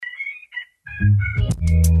Hey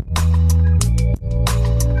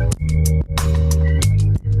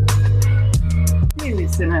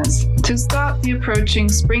listeners, to start the approaching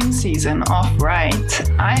spring season off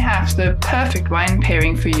right, I have the perfect wine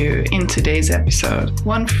pairing for you in today's episode.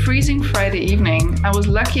 One freezing Friday evening, I was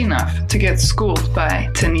lucky enough to get schooled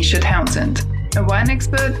by Tanisha Townsend, a wine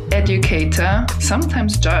expert, educator,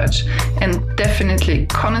 sometimes judge, and definitely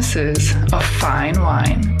connoisseurs of fine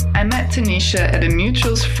wine. I met Tanisha at a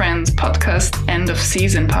mutual friend's podcast end of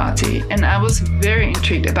season party, and I was very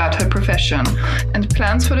intrigued about her profession and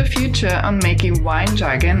plans for the future on making wine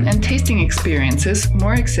jargon and tasting experiences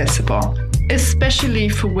more accessible, especially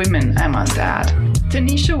for women, I must add.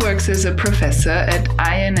 Tanisha works as a professor at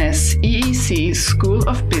INS EEC School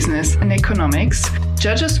of Business and Economics,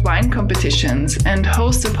 judges wine competitions, and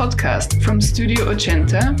hosts a podcast from Studio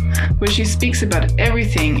Ocenta, where she speaks about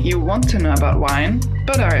everything you want to know about wine,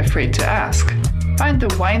 but are afraid to ask. Find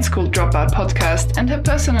the Wine School Dropout podcast and her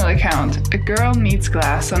personal account, A Girl Needs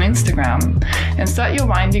Glass, on Instagram, and start your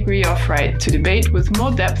wine degree off right to debate with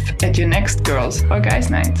more depth at your next girls' or guys'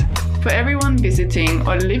 night. For everyone visiting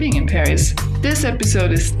or living in Paris, this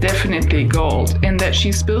episode is definitely gold in that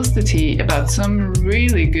she spills the tea about some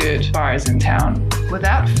really good bars in town.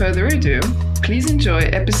 Without further ado, please enjoy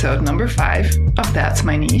episode number 5 of That's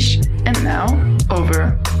My Niche. And now,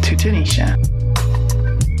 over to Tanisha.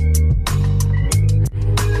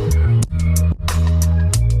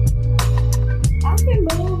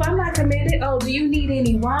 I'm not committed. Oh, do you need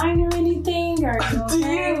any wine or anything? Or okay? Do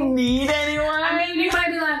you need any wine? I mean, you might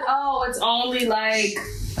be like, oh, it's only like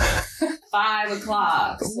 5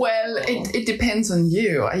 o'clock. So. Well, it depends on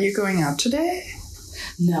you. Are you going out today?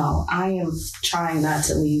 No, I am trying not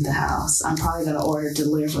to leave the house. I'm probably going to order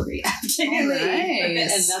delivery after you leave. And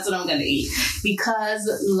that's what I'm going to eat. Because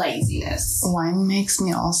laziness. Wine makes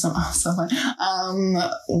me awesome.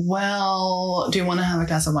 Well, do you want to have a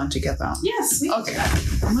glass of wine together? Yes, we can do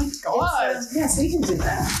that. Oh my God. Yes, we can do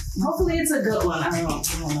that. Hopefully it's a good one. I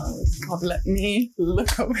don't know. God, let me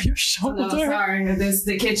look over your shoulder. No, sorry.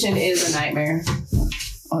 The kitchen is a nightmare.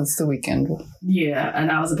 Oh, it's the weekend. Yeah, and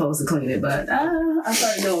I was supposed to clean it, but I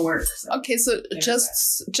started doing work. So. Okay, so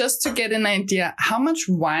just to get an idea, how much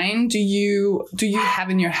wine do you have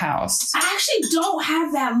in your house? I actually don't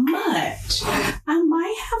have that much. I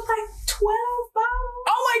might have like 12 bottles.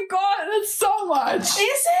 Oh my God, that's so much. Is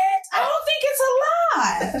it? I don't think it's a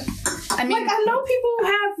lot. I mean, I know people who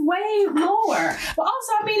have way more. But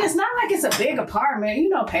also, I mean, it's not like it's a big apartment. You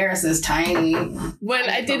know, Paris is tiny. Well,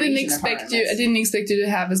 I didn't expect you to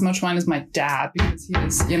have as much wine as my dad, because he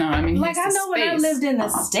is, you know, I mean, like, I know when I lived in the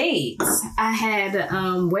States, I had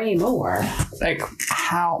way more. Like,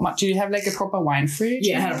 how much? Do you have like a proper wine fridge?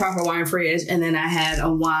 Yeah, I had a proper wine fridge, and then I had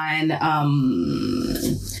a wine,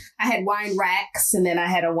 I had wine racks, and then I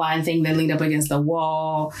had a wine thing that leaned up against the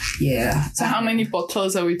wall. Yeah. So how many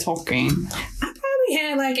bottles are we talking? I probably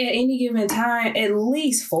had, like, at any given time, at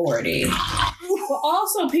least 40. But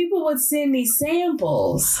also, people would send me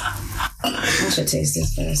samples. I should taste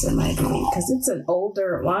this first. It might be, because it's an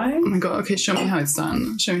older wine. Oh my God. Okay, show me how it's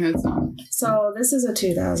done. So this is a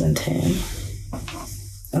 2010.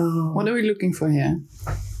 What are we looking for here?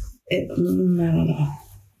 I don't know.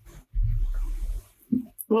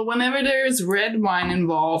 Well, whenever there is red wine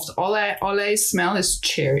involved, all I smell is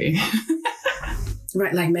cherry.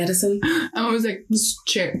 Right, like medicine. I'm always like, it's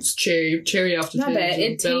cherry after not cherry. Not bad.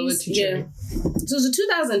 It tastes, yeah. So it was a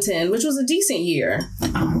 2010, which was a decent year.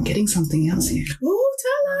 Oh, I'm getting something else here. Oh,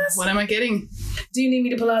 tell us. What am I getting? Do you need me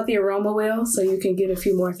to pull out the aroma wheel so you can get a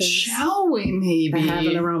few more things? Shall we, maybe? I have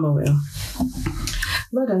an aroma wheel.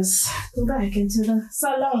 Let us go back into the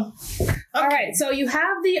salon. Okay. All right, so you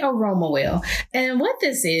have the aroma wheel. And what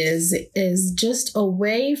this is just a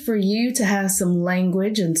way for you to have some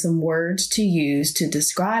language and some words to use to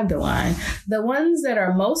describe the wine. The ones that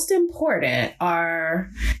are most important are,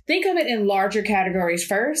 think of it in larger categories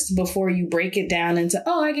first before you break it down into,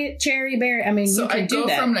 oh, I get cherry, berry. I mean, so you can do that.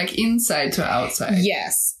 So I go from like inside to outside.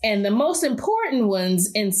 Yes. And the most important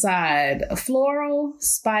ones inside, floral,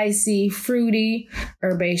 spicy, fruity,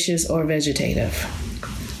 herbaceous, or vegetative.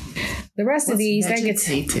 The rest of these,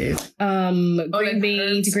 vegetative? Green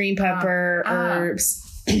beans, green pepper,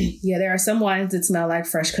 herbs. Yeah, there are some wines that smell like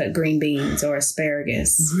fresh cut green beans or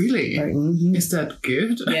asparagus. Really? Mm-hmm. Is that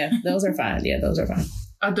good? Yeah, those are fine. Yeah, those are fine.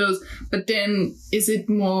 Are those? But then, is it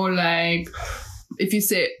more like, if you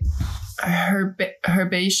say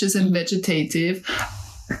herbaceous and vegetative,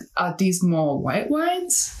 are these more white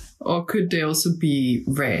wines? Or could they also be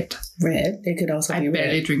red? Red. They could also be red. I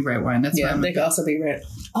barely drink red wine. That's yeah, they could also be red.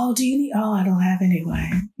 Oh, do you need... Oh, I don't have any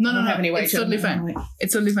wine. No. It's totally fine.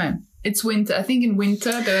 It's totally fine. It's winter. I think in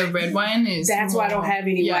winter, the red wine is... That's why I don't have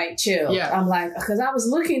any white chill. Yeah. I'm like, because I was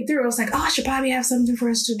looking through, I was like, oh, I should probably have something for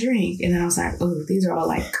us to drink. And then I was like, oh, these are all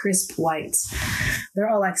like crisp whites. They're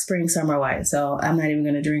all like spring, summer white. So I'm not even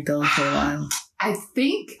going to drink those for a while. I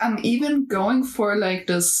think I'm even going for like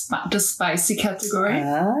the spicy category.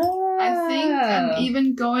 I think I'm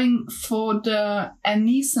even going for the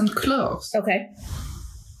anise and cloves. Okay.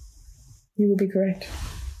 You will be correct.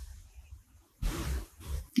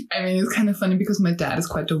 I mean, it's kind of funny because my dad is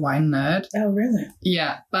quite a wine nerd. Oh, really?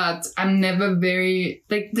 Yeah, but I'm never very...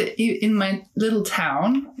 Like, in my little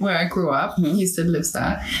town where I grew up, he still lives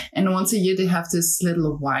there. And once a year, they have this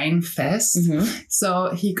little wine fest.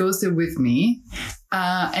 So he goes there with me.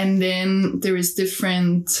 And then there is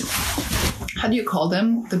different... How do you call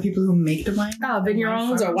them? The people who make the wine? Oh,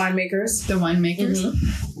 vignerons or winemakers. The winemakers.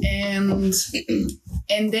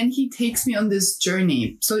 And then he takes me on this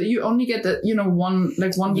journey. So you only get one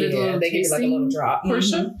little they give you like a little drop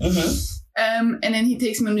portion. And then he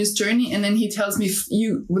takes me on this journey, and then he tells me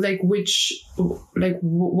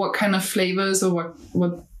what kind of flavors or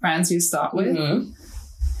what brands you start with.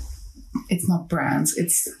 It's not brands.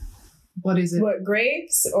 It's what is it? What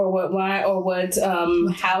grapes or what wine or what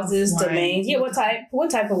houses, wine. Domains? Yeah, what type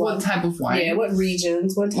of wine? What type of wine? Yeah, what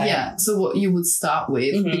regions? What type? Yeah. So what you would start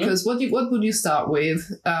with, because what would you start with?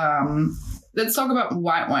 Let's talk about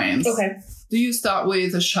white wines. Okay. Do you start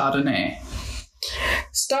with a Chardonnay?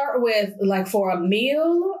 Start with like for a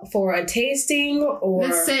meal, for a tasting, or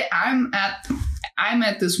let's say I'm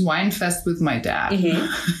at this wine fest with my dad.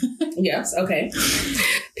 Yes. Okay.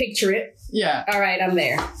 Picture it. Yeah. All right. I'm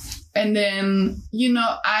there. And then,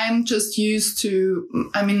 I'm just used to,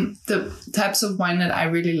 the types of wine that I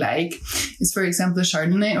really like is, for example, the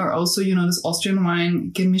Chardonnay, or also, this Austrian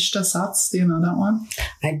wine, Gemischter Satz. Do you know that one?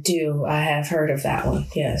 I do. I have heard of that one.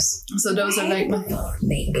 Yes. So those are like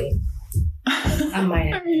maybe. I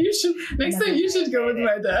might have. Next time you should go with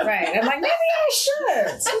my dad. Right. I'm like, maybe I should.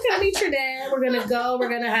 I'm going to meet your dad. We're going to go. We're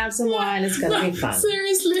going to have some wine. It's going to be fun.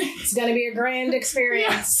 Seriously. It's going to be a grand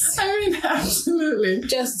experience. Yes, absolutely.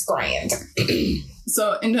 Just grand.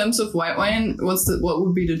 So in terms of white wine, what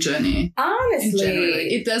would be the journey?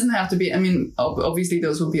 Honestly. It doesn't have to be, obviously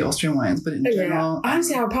those would be Austrian wines, but in general.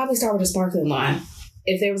 Honestly, I would probably start with a sparkling wine.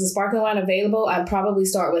 If there was a sparkling wine available, I'd probably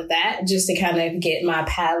start with that just to kind of get my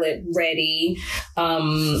palate ready.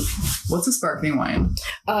 What's a sparkling wine?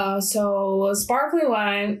 So sparkling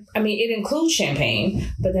wine, it includes champagne,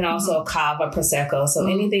 but then also cava, prosecco. So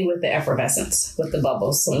anything with the effervescence, with the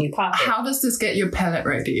bubbles. So when you pop it. How does this get your palate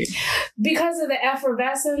ready? Because of the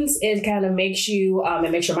effervescence, it kind of makes you,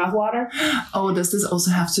 it makes your mouth water. Oh, does this also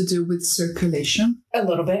have to do with circulation? A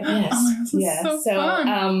little bit, yes. Oh my God, this is so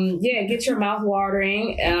fun. Get your mouth watering.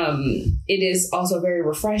 It is also very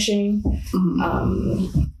refreshing.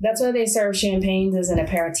 That's why they serve champagnes as an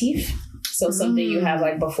aperitif. So something you have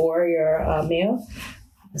like before your meal.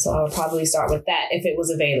 So I would probably start with that if it was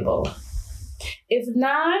available. If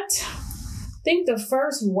not, I think the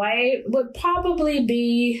first white would probably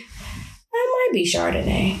be, might be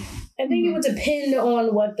Chardonnay. I think it would depend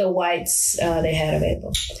on what the whites they had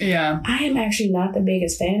available. Yeah. I am actually not the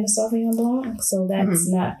biggest fan of Sauvignon Blanc, so that's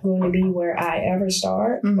not going to be where I ever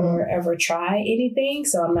start or ever try anything,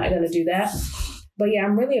 so I'm not going to do that. But yeah,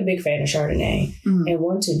 I'm really a big fan of Chardonnay and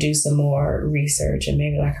want to do some more research and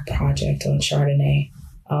maybe like a project on Chardonnay.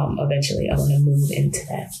 Eventually, I want to move into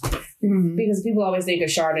that. Because people always think of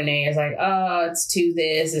Chardonnay as like, oh, it's too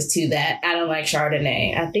this, it's too that. I don't like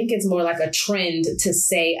Chardonnay. I think it's more like a trend to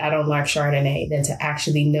say I don't like Chardonnay than to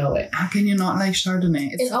actually know it. How can you not like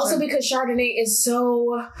Chardonnay? And also because Chardonnay is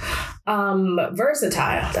so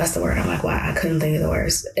versatile. That's the word. I'm like, wow, I couldn't think of the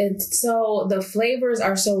words. It's so the flavors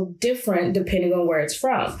are so different depending on where it's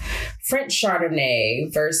from. French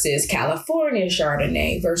Chardonnay versus California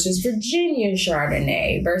Chardonnay versus Virginia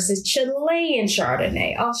Chardonnay versus Chilean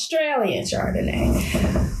Chardonnay, Australian Chardonnay.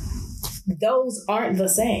 Those aren't the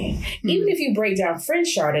same. Even if you break down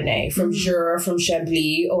French Chardonnay from Jura, from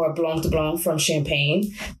Chablis, or Blanc de Blanc from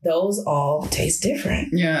Champagne, those all taste different.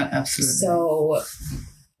 Yeah, absolutely. So,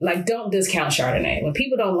 don't discount Chardonnay. When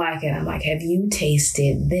people don't like it, I'm like, have you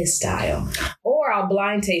tasted this style? Or I'll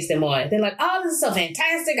blind taste them on it. They're like, oh, this is so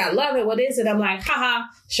fantastic. I love it. What is it? I'm like, haha,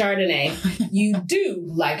 Chardonnay. You do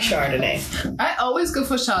like Chardonnay. I always go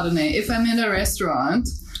for Chardonnay. If I'm in a restaurant,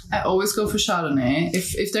 I always go for Chardonnay.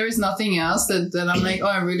 If there is nothing else that I'm like, oh,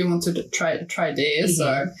 I really want to try this,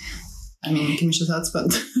 or Gemischter Satz,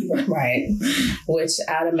 but right, which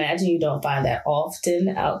I'd imagine you don't find that often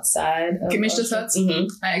outside of Gemischter Satz.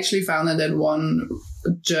 I actually found it at one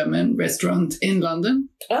German restaurant in London.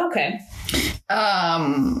 Okay.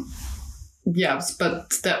 Yes,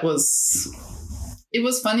 but it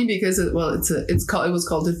was funny because it was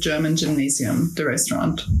called the German Gymnasium, the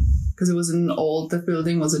restaurant, because it was the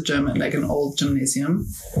building was an old gymnasium.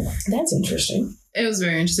 That's interesting. It was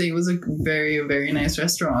very interesting. It was a very, very nice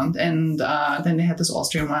restaurant. And then they had this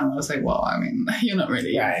Austrian wine. I was like, well, I mean, you're not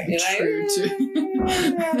really true to...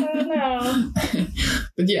 No.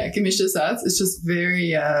 But yeah, gemischte Satz is just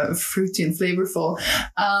very fruity and flavorful.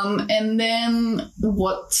 And then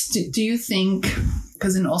what do you think?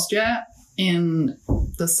 Because in Austria, in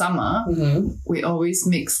the summer, we always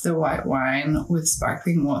mix the white wine with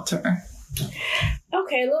sparkling water.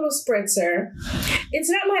 Okay, a little spritzer. It's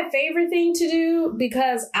not my favorite thing to do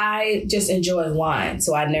because I just enjoy wine.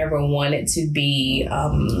 So I never want it to be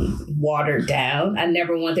watered down. I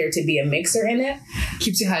never want there to be a mixer in it.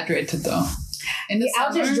 Keeps you hydrated though.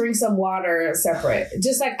 I'll just drink some water separate.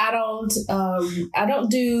 Just like I don't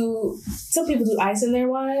do, some people do ice in their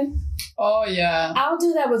wine. Oh yeah. I'll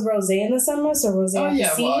do that with rosé in the summer. So rosé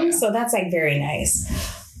piscine. So that's like very nice.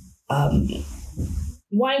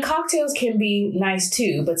 Wine cocktails can be nice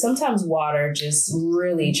too, but sometimes water just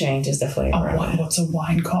really changes the flavor. Oh, what's a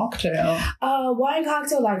wine cocktail? Wine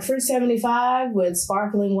cocktail like Fruit 75 with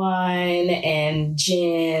sparkling wine and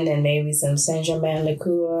gin and maybe some Saint-Germain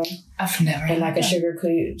liqueur. I've never had like a sugar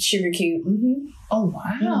cube. Mm-hmm. Oh,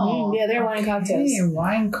 wow. Mm-hmm. Yeah, they're wine cocktails.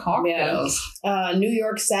 Wine cocktails. Yeah. New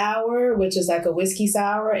York sour, which is like a whiskey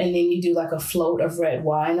sour, and then you do like a float of red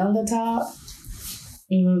wine on the top.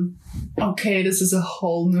 Mm-hmm. Okay, this is a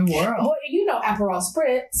whole new world. Well, you know Aperol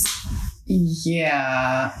Spritz.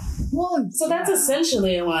 Yeah. Well, so that's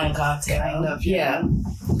essentially a wine cocktail. Kind of, yeah.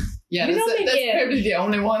 Yeah, that's probably the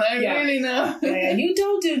only one I really know. Yeah, you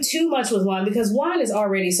don't do too much with wine because wine is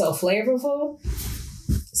already so flavorful.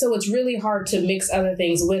 So it's really hard to mix other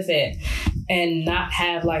things with it and not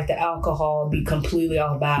have like the alcohol be completely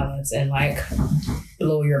off balance and like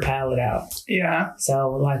blow your palate out. Yeah.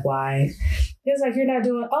 So like why? It's like you're not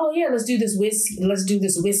doing, oh yeah, let's do this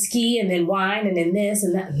whiskey and then wine and then this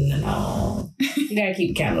and that. No. You gotta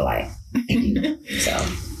keep it kind of light.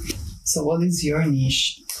 So what is your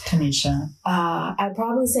niche, Tanisha? I'd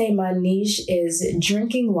probably say my niche is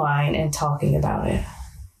drinking wine and talking about it.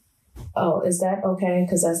 Oh, is that okay?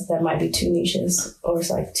 Because that might be two niches, or it's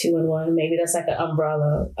like two in one. Maybe that's like an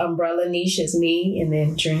umbrella. Umbrella niche is me, and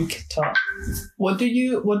then drink talk. What do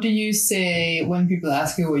you say when people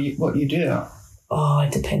ask you what you do? Oh,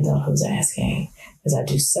 it depends on who's asking, because I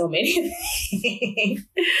do so many things.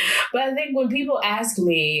 But I think when people ask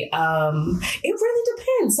me, it really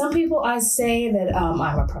depends. Some people I say that I'm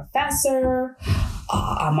a professor.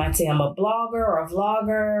 I might say I'm a blogger or a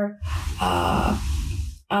vlogger.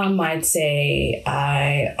 I might say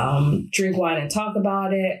I drink wine and talk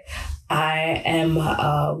about it. I am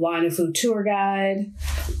a wine and food tour guide.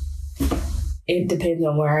 It depends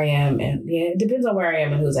on where I am. And it depends on where I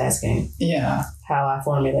am and who's asking. Yeah. How I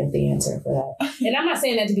formulate the answer for that. And I'm not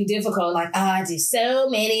saying that to be difficult. Like, I do so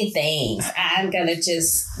many things. I'm going to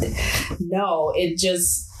just... No,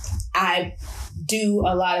 I do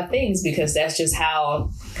a lot of things because that's just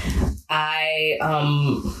how I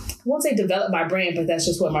won't say develop my brand, but that's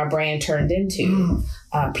just what my brand turned into.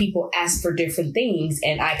 People ask for different things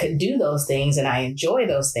and I could do those things and I enjoy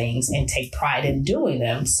those things and take pride in doing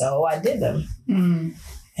them. So I did them.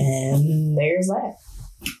 And there's that.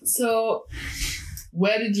 So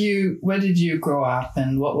where did you grow up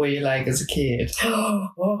and what were you like as a kid?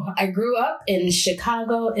 I grew up in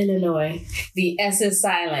Chicago, Illinois. The S is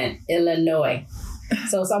silent, Illinois.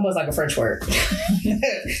 So it's almost like a French word.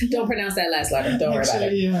 Don't pronounce that last letter. Don't worry about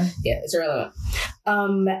it. Yeah, it's irrelevant.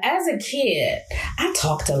 As a kid, I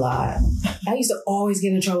talked a lot. I used to always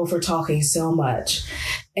get in trouble for talking so much.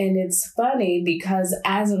 And it's funny because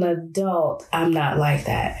as an adult, I'm not like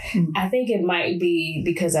that. I think it might be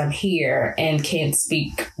because I'm here and can't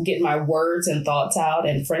get my words and thoughts out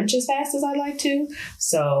in French as fast as I like to.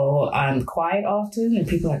 So I'm quiet often and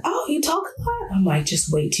people are like, oh, you talk a lot? I'm like,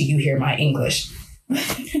 just wait till you hear my English.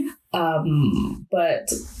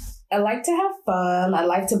 But I like to have fun. I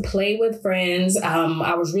like to play with friends.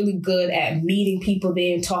 I was really good at meeting people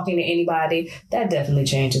then, talking to anybody. That definitely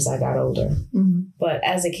changed as I got older. But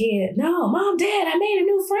as a kid, no, Mom, Dad, I made a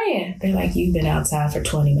new friend. They're like, you've been outside for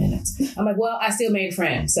 20 minutes. I'm like, well, I still made a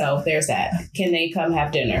friend. So there's that. Can they come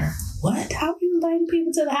have dinner? What? How are you inviting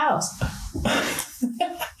people to the house?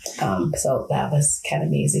 So that was kind of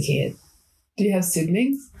me as a kid. Do you have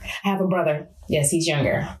siblings? I have a brother. Yes, he's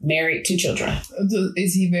younger. Married, 2 children.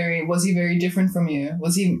 Was he very different from you?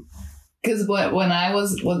 Was he? Because when I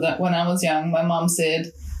was young, my mom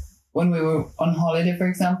said, when we were on holiday, for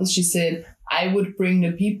example, she said, I would bring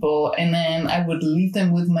the people and then I would leave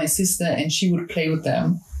them with my sister and she would play with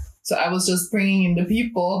them. So I was just bringing in the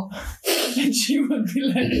people and she would be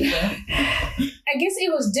like that. I guess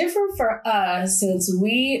it was different for us since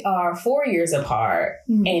we are 4 years apart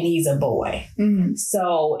and he's a boy.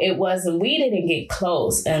 So it wasn't, we didn't get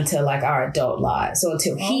close until like our adult lives. So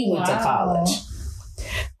until he went to college.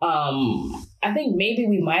 I think maybe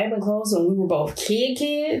we might have been close when we were both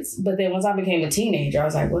kids, but then once I became a teenager, I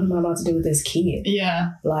was like, what am I about to do with this kid?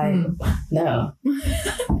 Yeah. Like, no.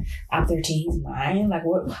 I'm 13, he's 9. Like,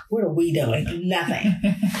 what are we doing? Nothing.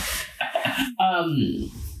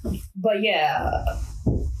 But yeah,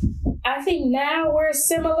 I think now we're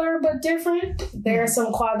similar but different. There are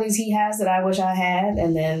some qualities he has that I wish I had,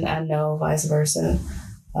 and then I know vice versa.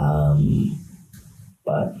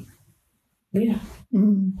 But yeah.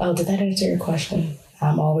 Oh, did that answer your question?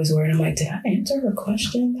 I'm always worried. I'm like, did I answer her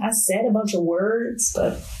question? I said a bunch of words,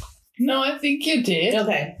 but... No, I think you did.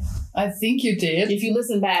 Okay. I think you did. If you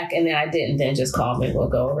listen back and then I didn't, then just call me. We'll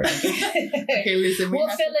go over it again. Okay, listen. We'll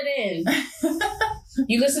fill it in.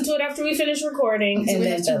 You listen to it after we finish recording, so and we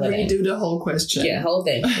then have to redo the whole question. Yeah, whole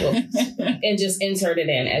thing. And just insert it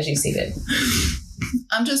in as you see it.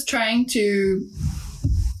 I'm just trying to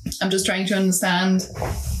understand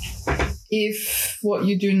if what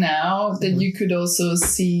you do now, that you could also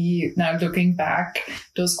see now looking back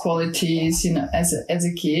those qualities, you know, as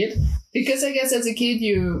a kid. Because I guess as a kid,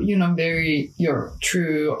 you're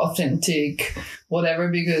true, authentic, whatever,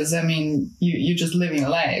 because I mean, you're just living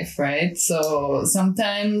life, right? So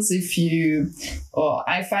sometimes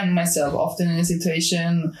I find myself often in a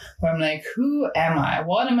situation where I'm like, who am I?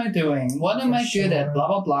 What am I doing? What am I good at? Blah,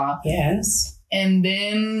 blah, blah. Yes. And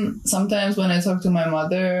then sometimes when I talk to my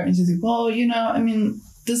mother and she's like, well, I mean,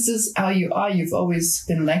 this is how you are. You've always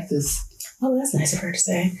been like this. Oh, that's nice of her to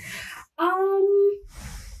say.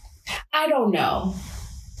 I don't know.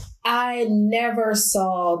 I never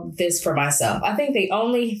saw this for myself. I think the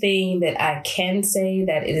only thing that I can say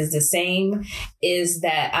that it is the same is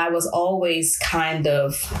that I was always kind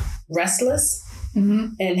of restless.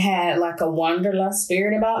 And had like a wanderlust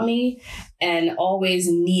spirit about me and always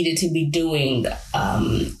needed to be doing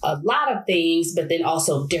a lot of things, but then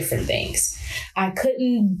also different things. I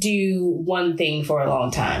couldn't do one thing for a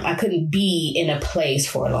long time. I couldn't be in a place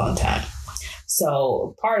for a long time.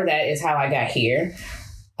 So part of that is how I got here.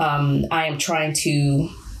 I am trying to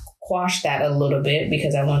quash that a little bit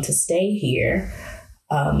because I want to stay here.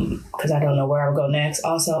 Because I don't know where I'll go next.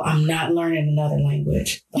 Also, I'm not learning another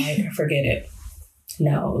language. Like, forget it.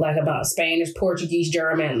 No, like about Spanish, Portuguese,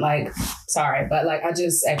 German, like, sorry, but like, I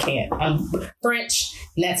can't. I'm French,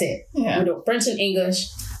 and that's it. Yeah. We're doing French and English.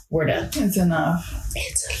 We're done. It's enough.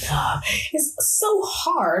 It's so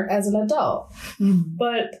hard as an adult.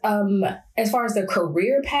 But as far as the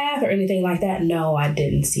career path or anything like that, no, I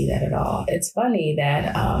didn't see that at all. It's funny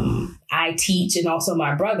that I teach, and also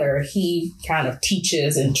my brother, he kind of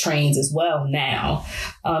teaches and trains as well now.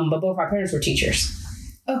 But both our parents were teachers.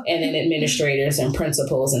 And then administrators and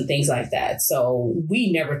principals and things like that. So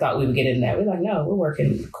we never thought we would get in that. We're like, no, we're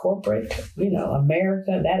working corporate,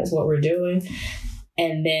 America. That is what we're doing.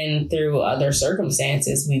 And then through other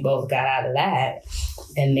circumstances, we both got out of that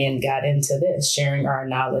and then got into this, sharing our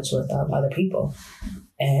knowledge with other people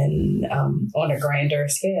and on a grander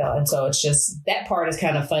scale. And so it's just, that part is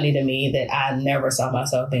kind of funny to me that I never saw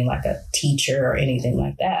myself being like a teacher or anything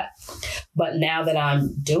like that. But now that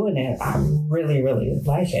I'm doing it, I really, really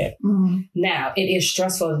like it. Now, it is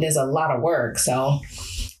stressful. There's a lot of work. So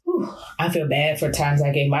I feel bad for times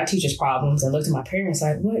I gave my teachers problems and looked at my parents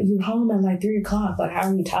like, what, you're home at like 3 o'clock? Like, how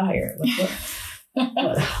are you tired? Like,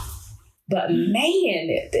 what? But man,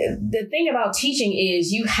 the thing about teaching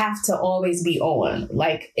is you have to always be on.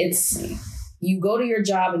 Like, you go to your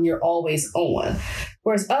job and you're always on.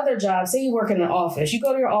 Whereas other jobs, say you work in an office, you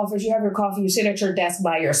go to your office, you have your coffee, you sit at your desk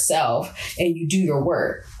by yourself and you do your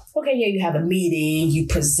work. Okay, yeah, you have a meeting, you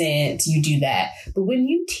present, you do that. But when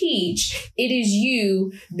you teach, it is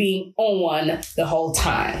you being on the whole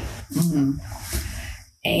time.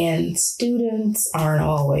 And students aren't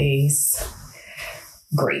always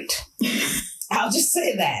great. I'll just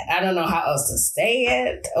say that. I don't know how else to say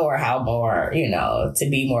it or how more, to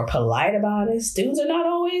be more polite about it. Students are not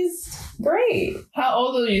always great. How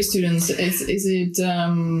old are your students? Is it,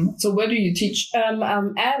 so where do you teach?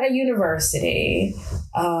 I'm at a university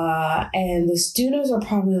and the students are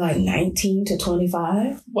probably like 19 to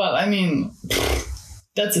 25. Well, I mean,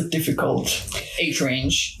 that's a difficult age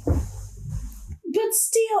range. But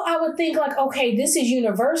still, I would think like, okay, this is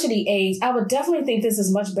university age. I would definitely think this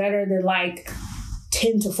is much better than like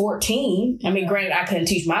 10 to 14. I mean, granted, I couldn't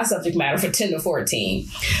teach my subject matter for 10 to 14,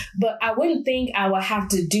 but I wouldn't think I would have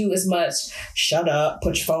to do as much. Shut up,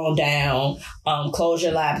 put your phone down, close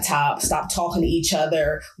your laptop, stop talking to each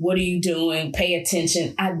other. What are you doing? Pay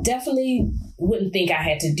attention. I definitely wouldn't think I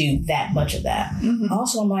had to do that much of that. Mm-hmm.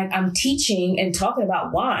 Also, I'm like, I'm teaching and talking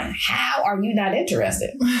about wine. How are you not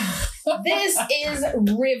interested? This is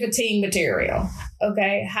riveting material.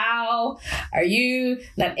 Okay, how are you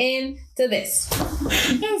not into this?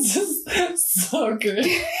 That's just so good.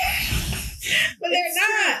 But they're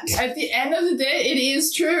not. At the end of the day, it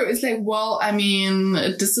is true. It's like, well, I mean,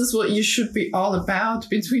 this is what you should be all about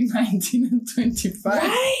between 19 and 25.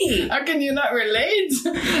 Right. How can you not relate?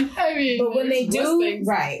 I mean, but when they do,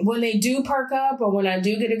 when they do perk up, or when I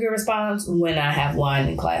do get a good response, when I have wine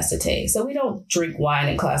in class to taste. So we don't drink wine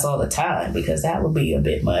in class all the time because that would be a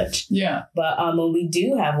bit much. Yeah. But when we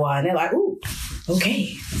do have wine, they're like, ooh,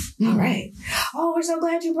 okay, all right. Oh, we're so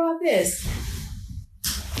glad you brought this.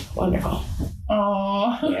 Wonderful.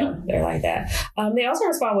 Oh, yeah, they're like that. They also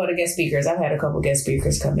respond well to guest speakers. I've had a couple guest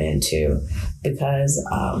speakers come in too, because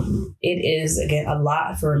it is, again, a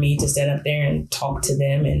lot for me to stand up there and talk to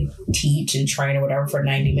them and teach and train or whatever for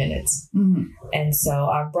 90 minutes. Mm-hmm. And so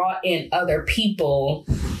I've brought in other people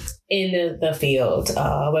in the field,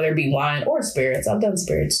 whether it be wine or spirits. I've done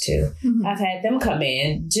spirits too. Mm-hmm. I've had them come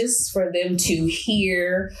in just for them to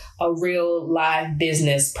hear a real live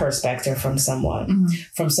business perspective from someone,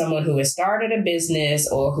 from someone who has started a business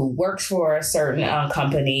or who works for a certain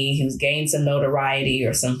company, who's gained some notoriety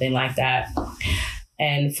or something like that.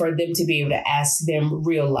 And for them to be able to ask them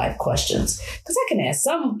real life questions. Because I can ask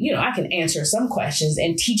some, I can answer some questions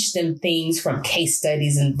and teach them things from case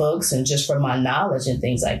studies and books and just from my knowledge and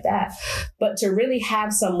things like that. But to really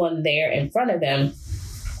have someone there in front of them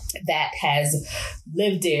that has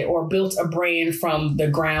lived it or built a brand from the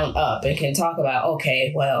ground up and can talk about,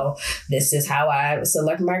 okay, well, this is how I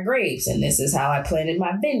select my grapes and this is how I planted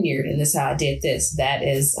my vineyard and this is how I did this. That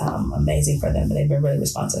is amazing for them. And they've been really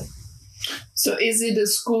responsive. So is it a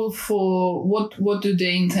school for what do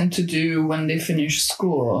they intend to do when they finish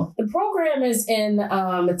school? The program is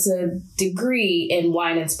it's a degree in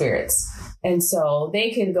wine and spirits. And so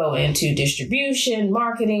they can go into distribution,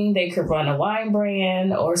 marketing, they could run a wine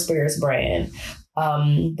brand or spirits brand.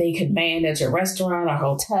 They could manage a restaurant, a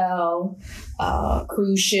hotel,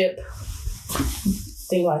 cruise ship,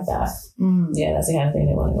 thing like that. Yeah, that's the kind of thing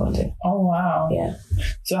they want to go into. Oh, wow. Yeah.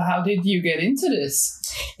 So how did you get into this?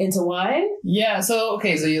 Into wine? Yeah. So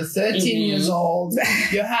you're 13 years old.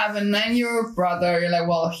 You have a 9-year-old brother. You're like,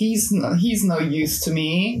 well, he's no use to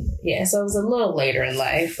me. Yeah. So it was a little later in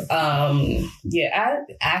life. I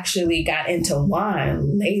actually got into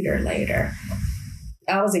wine later.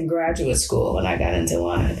 I was in graduate school when I got into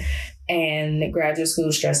wine, and graduate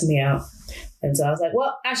school stressed me out. And so I was like,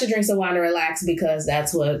 well, I should drink some wine to relax because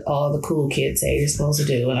that's what all the cool kids say you're supposed to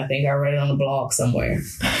do. And I think I read it on the blog somewhere.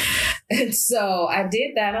 And so I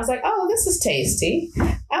did that. And I was like, oh, this is tasty.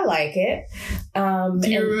 I like it.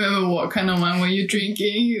 Do you remember what kind of wine were you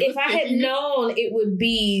drinking? If I had known it would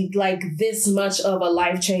be like this much of a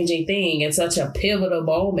life-changing thing and such a pivotal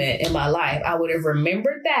moment in my life, I would have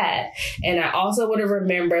remembered that. And I also would have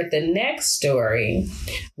remembered the next story,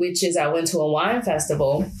 which is I went to a wine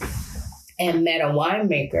festival and met a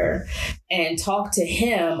winemaker and talked to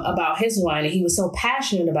him about his wine. And he was so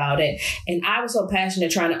passionate about it. And I was so passionate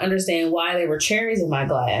trying to understand why there were cherries in my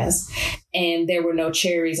glass. And there were no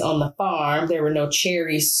cherries on the farm. There were no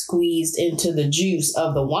cherries squeezed into the juice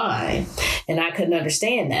of the wine. And I couldn't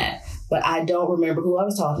understand that. But I don't remember who I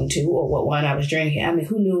was talking to or what wine I was drinking. I mean,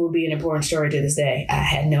 who knew it would be an important story to this day? I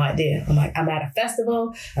had no idea. I'm like, I'm at a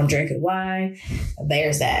festival. I'm drinking wine.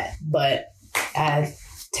 There's that. But I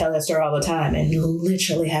tell that story all the time and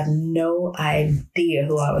literally have no idea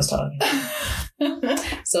who I was talking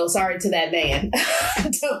to. So sorry to that man. I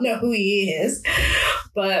don't know who he is.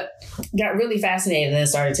 But got really fascinated and then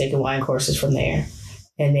started taking wine courses from there.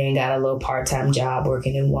 And then got a little part-time job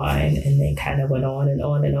working in wine and then kind of went on and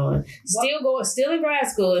on and on. Still in grad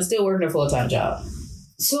school and still working a full-time job.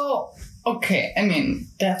 So, okay, I mean,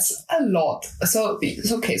 that's a lot. So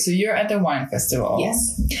you're at the wine festival.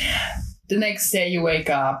 Yes. The next day you wake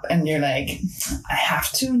up and you're like, I have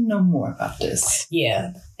to know more about this.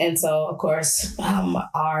 Yeah. And so, of course,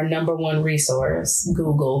 our number one resource,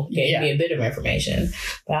 Google, gave me a bit of information.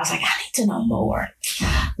 But I was like, I need to know more.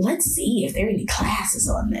 Let's see if there are any classes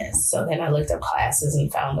on this. So then I looked up classes and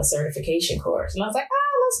found a certification course. And I was like,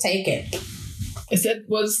 let's take it.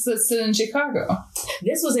 Was this still in Chicago?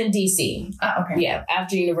 This was in D.C. Okay. Yeah.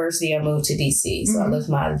 After university, I moved to D.C. So I lived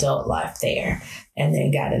my adult life there and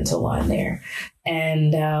then got into wine there.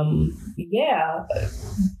 And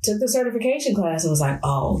took the certification class and was like,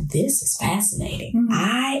 oh, this is fascinating.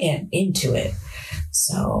 I am into it.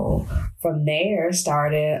 So from there,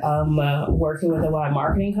 started working with a wine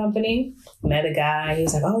marketing company. Met a guy. He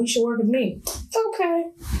was like, oh, you should work with me. Okay.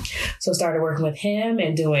 So started working with him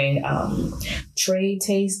and doing trade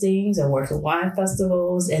tastings and working wine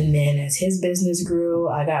festivals. And then as his business grew,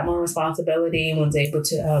 I got more responsibility and was able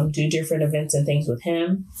to do different events and things with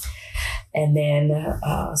him. And then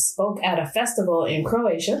spoke at a festival in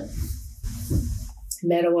Croatia.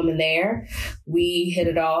 Met a woman there. We hit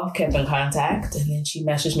it off, kept in contact, and then she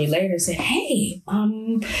messaged me later and said, hey,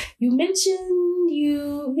 you mentioned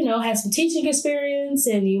you have some teaching experience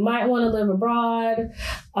and you might want to live abroad.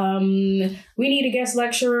 We need a guest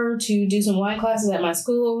lecturer to do some wine classes at my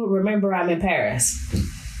school. Remember, I'm in Paris.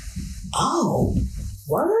 Oh,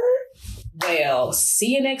 word? Well,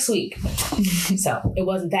 see you next week. So it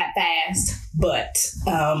wasn't that fast, but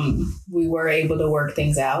we were able to work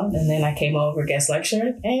things out. And then I came over, guest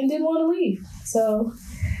lectured, and didn't want to leave. So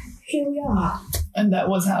here we are. And that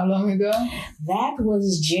was how long ago? That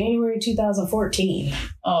was January 2014.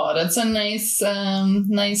 Oh, that's a nice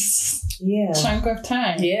chunk of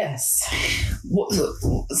time. Yes.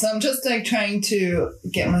 So I'm just trying to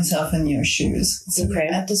get myself in your shoes. So okay.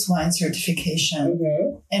 You're at this wine certification,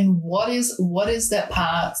 and what is that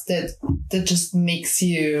part that just makes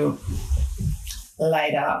you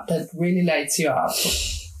light up? That really lights you up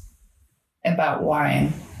about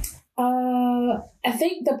wine? I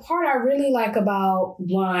think the part I really like about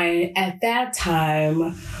wine at that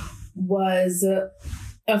time was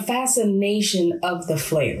a fascination of the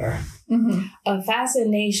flavor. A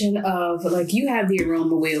fascination of, you have the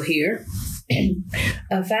aroma wheel here.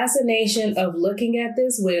 A fascination of looking at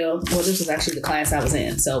this wheel. Well, this was actually the class I was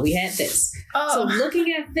in. So we had this. Oh. So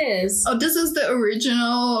looking at this. Oh, this is the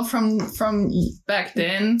original from back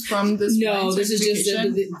then, from this. No, this is just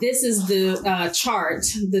this is the chart,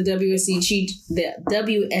 the WSET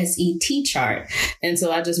chart, and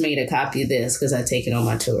so I just made a copy of this because I take it on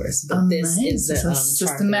my tours. But this is the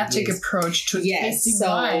systematic approach to tasting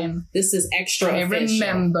wine. This is extra official.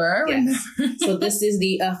 Remember. Yes. So this is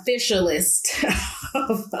the officialist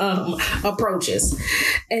of approaches,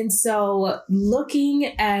 and so looking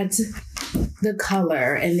at the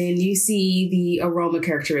color, and then you see the aroma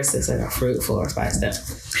characteristics like a fruit, floral, spice stuff,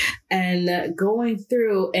 and going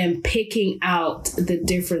through and picking out the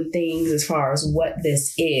different things as far as what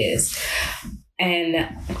this is and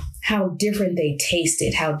how different they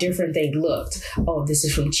tasted, how different they looked. Oh, this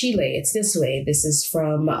is from Chile. It's this way. This is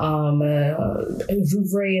from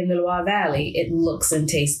Vouvray in the Loire Valley. It looks and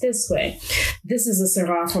tastes this way. This is a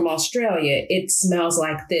Syrah from Australia. It smells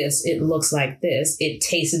like this. It looks like this. It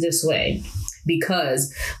tastes this way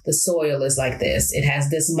because the soil is like this. It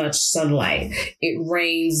has this much sunlight. It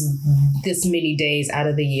rains this many days out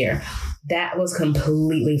of the year. That was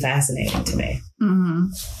completely fascinating to me.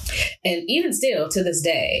 And even still to this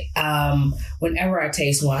day, whenever I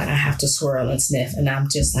taste wine, I have to swirl and sniff. And I'm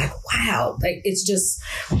just like, wow, it's just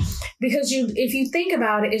because if you think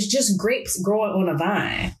about it, it's just grapes growing on a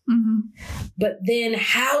vine. But then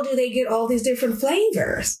how do they get all these different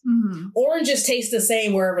flavors? Oranges taste the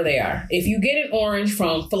same wherever they are. If you get an orange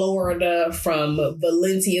from Florida, from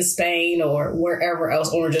Valencia, Spain, or wherever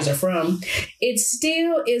else oranges are from, it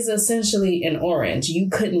still is essentially an orange. You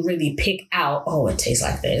couldn't really pick out, oh, it tastes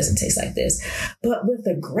like this, it tastes like this. But with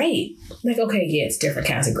a grape, okay, yeah, it's different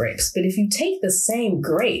kinds of grapes. But if you take the same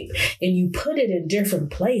grape and you put it in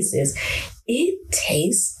different places, it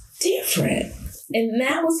tastes different. And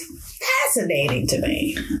that was fascinating to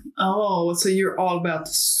me. Oh, so you're all about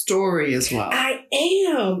the story as well. I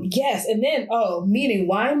am, yes. And then, meeting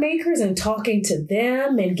winemakers and talking to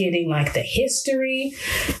them and getting the history.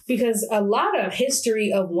 Because a lot of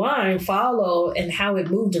history of wine and how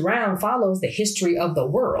it moved around follows the history of the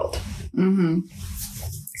world.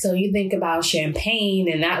 So you think about champagne,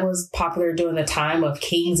 and that was popular during the time of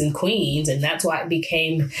kings and queens, and that's why it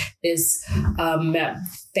became this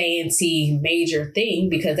fancy major thing,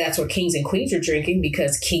 because that's what kings and queens were drinking,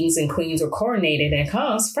 because kings and queens were coronated in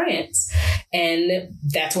Cannes, France, and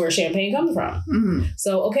that's where champagne comes from.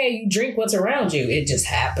 So, okay, you drink what's around you. It just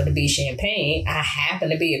happened to be champagne. I happen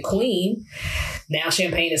to be a queen. Now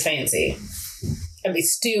champagne is fancy. I mean,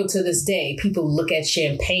 still to this day, people look at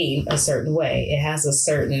champagne a certain way. It has a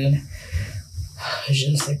certain,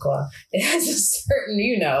 je ne sais quoi. It has a certain,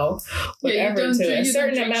 whatever to it, a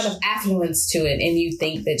certain amount of affluence to it. And you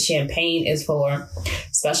think that champagne is for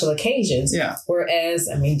special occasions. Yeah. Whereas,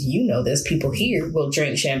 I mean, you know this, people here will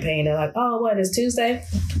drink champagne. They're like, oh, what, it's Tuesday?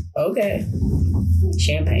 Okay.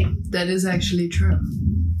 Champagne. That is actually true.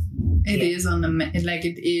 It is on the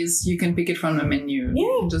it is. You can pick it from the menu.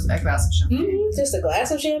 Yeah, just a glass of champagne. Mm-hmm. Just a glass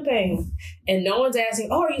of champagne, and no one's asking,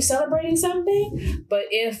 "Oh, are you celebrating something?" But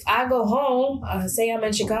if I go home, say I'm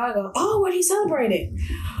in Chicago, oh, what are you celebrating?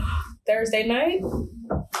 Thursday night.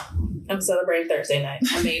 I'm celebrating Thursday night.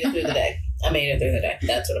 I made it through the day.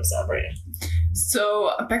 That's what I'm celebrating.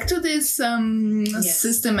 So back to this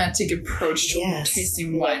systematic approach to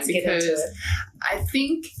tasting wine, because I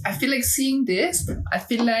feel like seeing this, I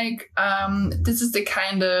feel like this is the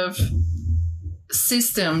kind of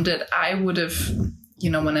system that I would have,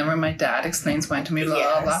 whenever my dad explains wine to me, blah,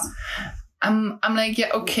 blah, blah. I'm like, yeah,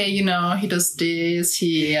 okay, he does this.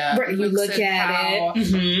 He you look at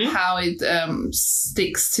it, how it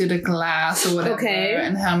sticks to the glass or whatever,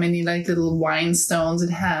 and how many like little wine stones it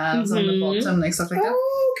has on the bottom, like stuff like that. Okay.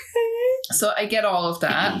 So I get all of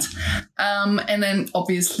that, and then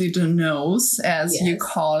obviously the nose, as you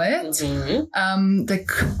call it.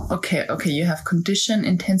 Okay, you have condition,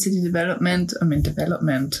 intensity, development.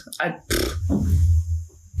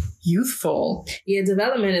 Youthful. Yeah,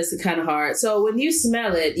 development is kind of hard. So when you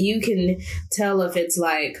smell it, you can tell if it's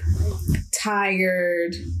like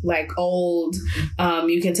tired, like old.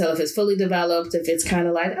 You can tell if it's fully developed, if it's kind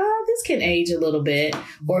of like, oh, this can age a little bit,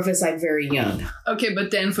 or if it's like very young. Okay,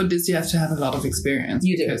 but then for this, you have to have a lot of experience.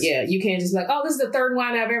 You do, yeah. You can't just be like, oh, this is the third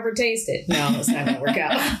wine I've ever tasted. No, it's not going to work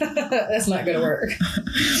out. That's not going to work.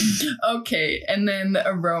 Okay, and then the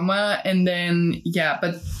aroma, and then,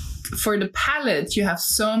 but for the palate, you have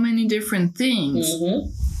so many different things.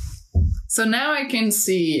 So now I can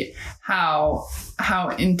see how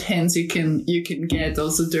intense you can get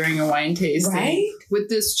also during a wine tasting with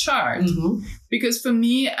this chart. Because for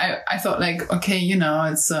me, I thought like, okay,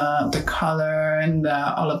 it's the color and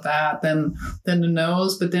all of that, then the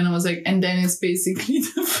nose, but then I was like, and then it's basically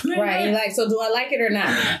the flavor. Right, you're like, so do I like it or not?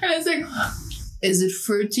 And it's like, is it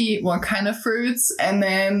fruity? What kind of fruits? And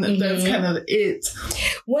then that's kind of it.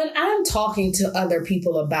 When I'm talking to other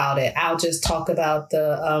people about it, I'll just talk about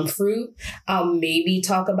the fruit. I'll maybe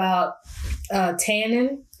talk about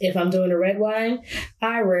tannin if I'm doing a red wine.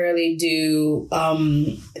 I rarely do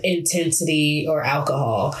intensity or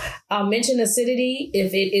alcohol. I'll mention acidity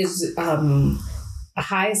if it is a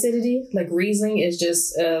high acidity, like Riesling is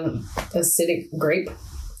just acidic grape.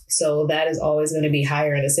 So that is always going to be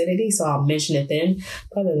higher in acidity. So I'll mention it then.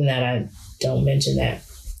 Other than that, I don't mention that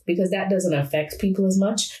because that doesn't affect people as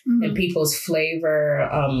much. And people's flavor,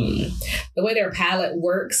 the way their palate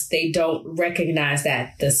works, they don't recognize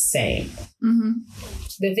that the same.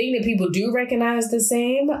 The thing that people do recognize the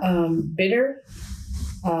same, bitter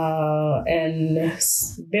and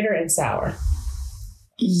sour.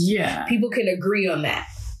 Yeah. People can agree on that.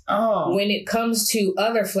 Oh. When it comes to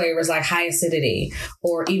other flavors like high acidity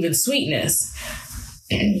or even sweetness,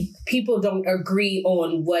 people don't agree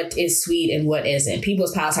on what is sweet and what isn't.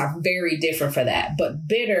 People's palates are very different for that. But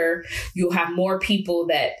bitter, you'll have more people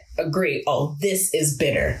that agree, oh, this is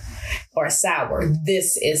bitter. Or sour,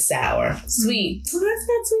 this is sour. Sweet, well, that's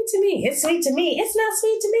not sweet to me. It's sweet to me. It's not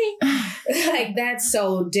sweet to me. Like, that's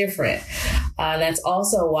so different. That's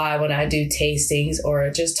also why when I do tastings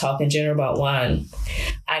or just talk in general about wine,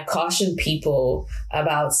 I caution people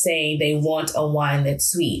about saying they want a wine that's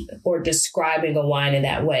sweet or describing a wine in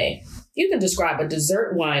that way. You can describe a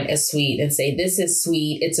dessert wine as sweet and say, this is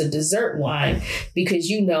sweet. It's a dessert wine because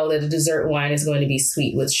you know that a dessert wine is going to be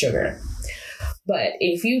sweet with sugar. But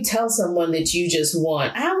if you tell someone that you just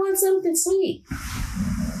want, I want something sweet.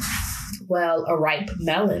 Well, a ripe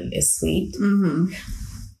melon is sweet.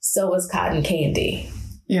 So is cotton candy.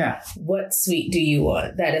 Yeah. What sweet do you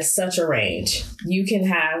want? That is such a range. You can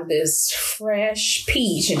have this fresh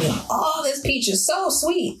peach and this peach is so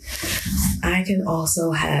sweet. I can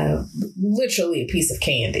also have literally a piece of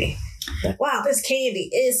candy. Like, wow, this candy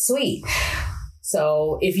is sweet.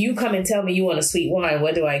 So if you come and tell me you want a sweet wine,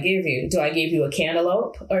 what do I give you? Do I give you a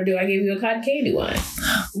cantaloupe or do I give you a cotton candy wine?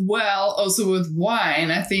 Well, also with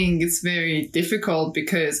wine, I think it's very difficult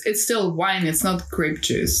because it's still wine. It's not grape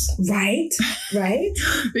juice. Right.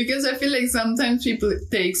 Because I feel like sometimes people,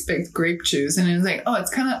 they expect grape juice and it's like, oh,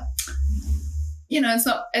 it's kind of, it's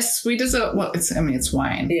not as sweet as it's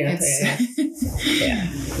wine. Yeah.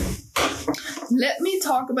 Yeah. Let me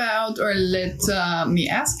talk about, or let me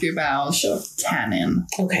ask you about tannin.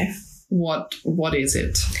 Okay. What is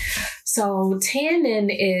it? So tannin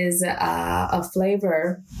is a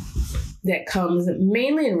flavor that comes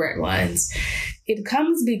mainly in red wines. It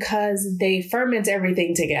comes because they ferment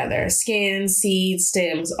everything together. Skin, seeds,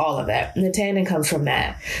 stems, all of that. And the tannin comes from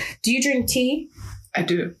that. Do you drink tea? I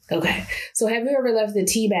do. Okay. So have you ever left the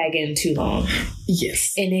tea bag in too long?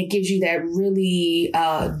 Yes. And it gives you that really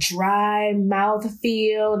dry mouth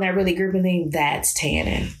feel and that really gripping thing. That's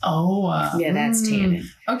tannin. Oh, yeah, that's tannin.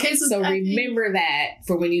 Okay, so remember that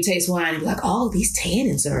for when you taste wine, you're like, oh, these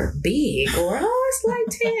tannins are big, or oh, it's like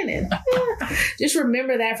tannin. Yeah. Just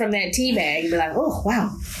remember that from that tea bag and be like, oh,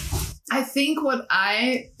 wow. I think what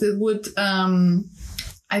I would,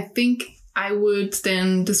 I would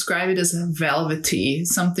then describe it as a velvety.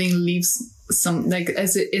 Something leaves some, like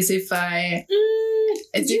as if I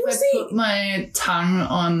put my tongue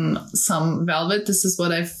on some velvet. This is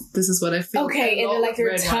what I feel. Okay, and then like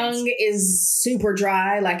your tongue is super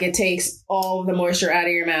dry, like it takes all the moisture out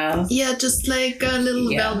of your mouth. Yeah, just like a little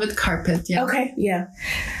velvet carpet. Yeah. Okay. Yeah.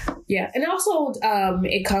 Yeah, and also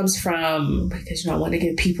it comes from, because I want to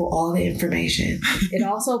give people all the information, it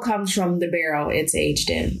also comes from the barrel it's aged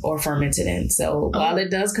in or fermented in. So while it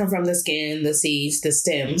does come from the skin, the seeds, the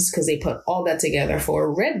stems, because they put all that together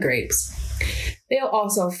for red grapes, they'll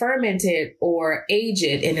also ferment it or age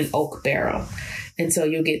it in an oak barrel. And so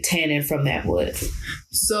you'll get tannin from that wood.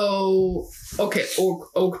 So, okay,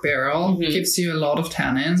 oak barrel gives you a lot of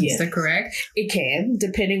tannin. Yes. Is that correct? It can,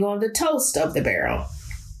 depending on the toast of the barrel.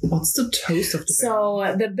 What's the toast of the barrel?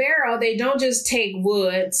 So the barrel, they don't just take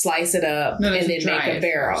wood, slice it up, and then make a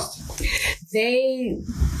barrel. They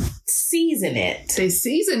season it. They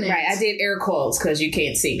season it. Right. I did air quotes because you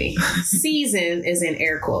can't see me. Season is in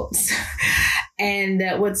air quotes. And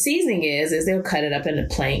what seasoning is they'll cut it up into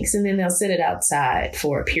planks and then they'll sit it outside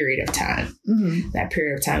for a period of time. Mm-hmm. That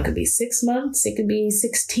period of time could be 6 months. It could be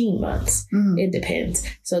 16 months. Mm-hmm. It depends.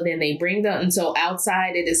 So then they bring and so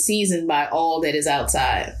outside it is seasoned by all that is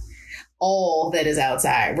outside. All that is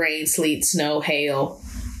outside. Rain, sleet, snow, hail,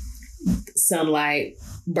 sunlight,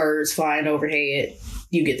 birds flying overhead.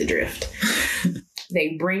 You get the drift.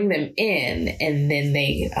 They bring them in and then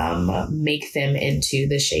they make them into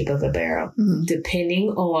the shape of a barrel. Mm-hmm.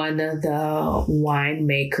 Depending on the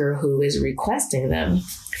winemaker who is requesting them,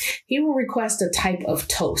 he will request a type of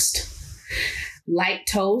toast. Light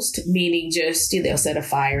toast, meaning just they'll set a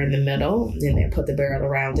fire in the middle and they'll put the barrel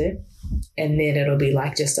around it. And then it'll be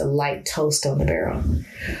like just a light toast on the barrel.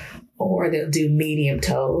 Or they'll do medium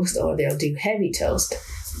toast or they'll do heavy toast.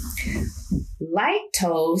 Light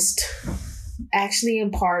toast actually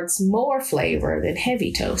imparts more flavor than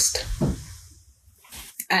heavy toast.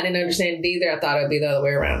 I didn't understand it either. I thought it would be the other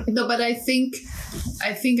way around. No, but I think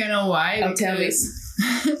I know why. Oh, tell me.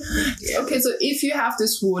 Okay, so if you have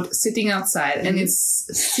this wood sitting outside and it's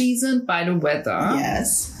seasoned by the weather.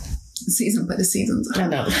 Yes. Seasoned by the seasons. I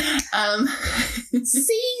know.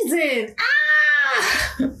 Seasoned.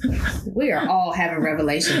 We are all having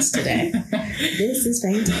revelations today. This is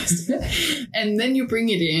fantastic. And then you bring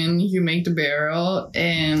it in, you make the barrel,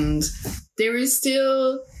 and there is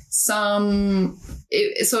still some.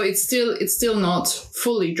 So it's still not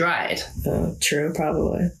fully dried. True,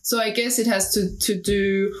 probably. So I guess it has to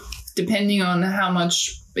do, depending on how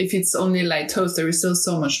much. If it's only light toast, there is still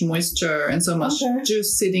so much moisture and so much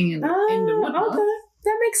juice sitting in the wood. Okay.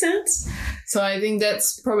 That makes sense. So I think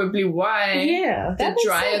that's probably why the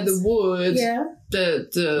drier the wood,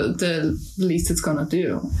 the least it's gonna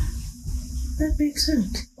do. That makes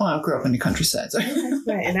sense. Well, I grew up in the countryside. So.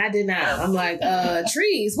 Right, and I did not. I'm like,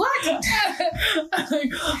 trees, what? I'm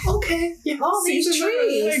like, okay. Yeah, all these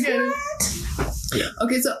trees, what? Yeah.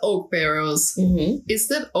 Okay, so oak barrels. Mm-hmm. Is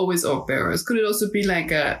that always oak barrels? Could it also be like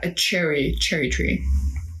a cherry tree?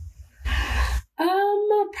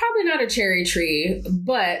 Probably not a cherry tree,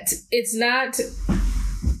 but it's not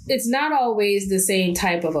always the same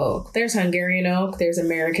type of oak. There's Hungarian oak, there's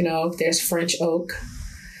American oak, there's French oak.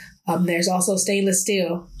 There's also stainless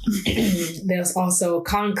steel. There's also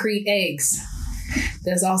concrete eggs.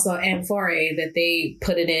 There's also amphora that they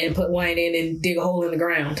put wine in and dig a hole in the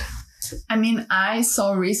ground. I mean, I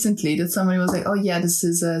saw recently that somebody was like, oh yeah, this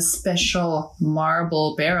is a special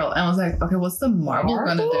marble barrel. And I was like, okay, what's the marble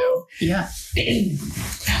gonna do? Yeah.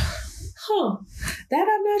 Huh. That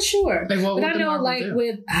I'm not sure. Like, what but would I know like do?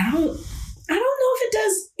 with I don't know if it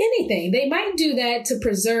does anything. They might do that to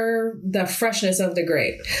preserve the freshness of the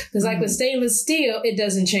grape. Because like with stainless steel, it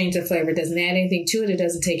doesn't change the flavor. It doesn't add anything to it. It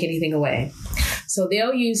doesn't take anything away. So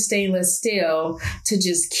they'll use stainless steel to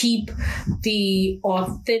just keep the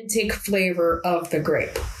authentic flavor of the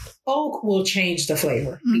grape. Oak will change the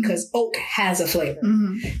flavor because oak has a flavor.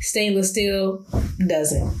 Mm-hmm. Stainless steel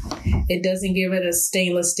doesn't. It doesn't give it a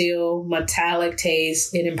stainless steel metallic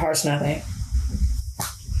taste. It imparts nothing.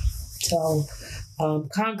 So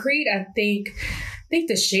Concrete, I think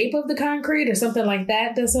the shape of the concrete or something like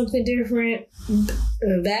that does something different.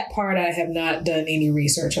 That part I have not done any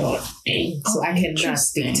research on, so I cannot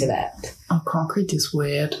speak to that. Oh, concrete is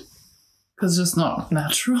weird because it's just not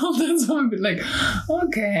natural. That's why I'm like,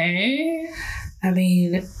 okay. I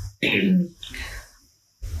mean,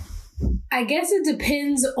 I guess it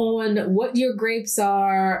depends on what your grapes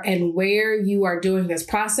are and where you are doing this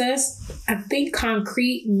process. I think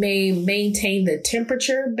concrete may maintain the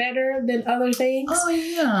temperature better than other things. Oh,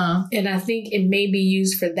 yeah. And I think it may be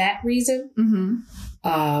used for that reason. Mm-hmm.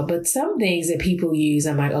 But some things that people use,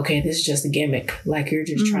 I'm like, okay, this is just a gimmick. Like you're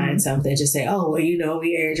just trying something. Just say, oh, well,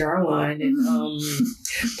 we age our wine in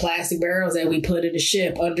plastic barrels that we put in a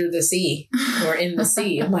ship under the sea or in the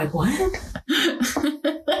sea. I'm like, what?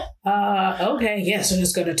 Okay, yes, so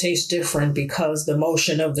it's going to taste different because the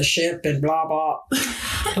motion of the ship and blah, blah.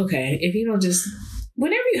 Okay, if you don't just...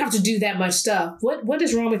 Whenever you have to do that much stuff, what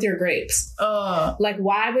is wrong with your grapes? Like,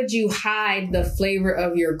 why would you hide the flavor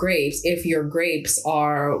of your grapes if your grapes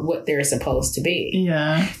are what they're supposed to be?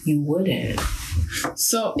 Yeah. You wouldn't.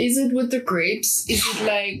 So is it with the grapes? Is it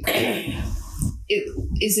like...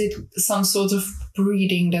 is it some sort of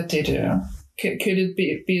breeding that they do? Could it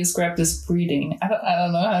be described as breeding? I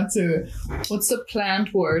don't know how to... What's the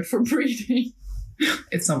plant word for breeding?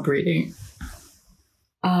 It's not breeding.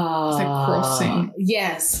 It's like crossing.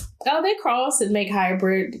 Yes. Oh, they cross and make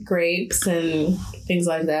hybrid grapes and things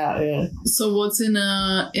like that. Yeah. So what's in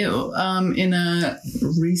a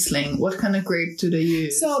Riesling? What kind of grape do they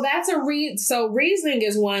use? So that's so Riesling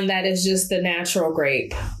is one that is just the natural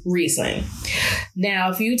grape, Riesling.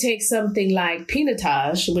 Now, if you take something like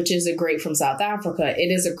Pinotage, which is a grape from South Africa,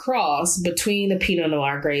 it is a cross between a Pinot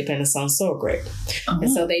Noir grape and a Cinsault grape. Uh-huh.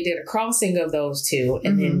 And so they did a crossing of those two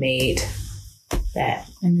and then made that.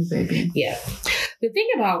 And your baby. Yeah. The thing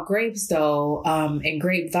about grapes, though, and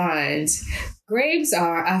grapevines, grapes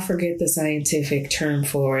are, I forget the scientific term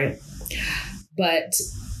for it, but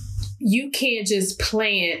you can't just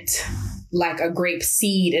plant like a grape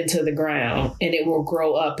seed into the ground and it will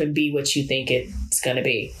grow up and be what you think it's going to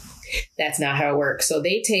be. That's not how it works. So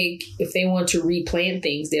if they want to replant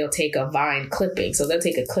things, they'll take a vine clipping. So they'll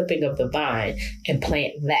take a clipping of the vine and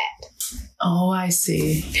plant that. Oh, I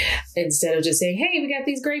see. Instead of just saying, hey, we got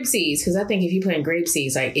these grape seeds. Because I think if you plant grape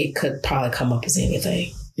seeds, like it could probably come up as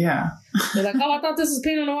anything. Yeah. They're like, oh, I thought this was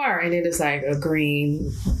Pinot Noir. And it is like a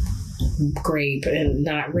green grape and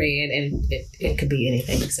not red. And it could be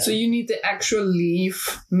anything. So you need the actual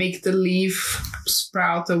leaf, make the leaf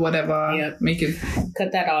sprout or whatever. Yep. Make it.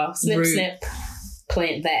 Cut that off. Snip, snip.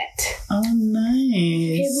 Plant that. Oh,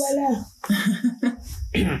 nice. Et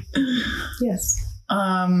voila. Yes.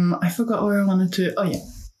 I forgot where I wanted to... Oh, yeah.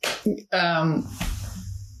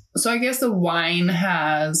 So I guess the wine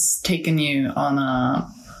has taken you on a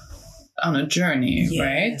journey,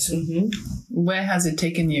 right? Mm-hmm. Where has it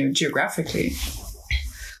taken you geographically?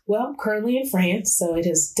 Well, I'm currently in France, so it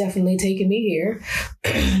has definitely taken me here.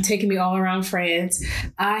 Taken me all around France.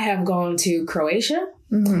 I have gone to Croatia,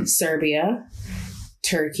 Serbia,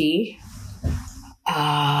 Turkey,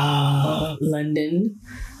 London,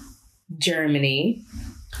 Germany,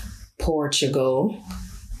 Portugal,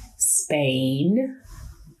 Spain.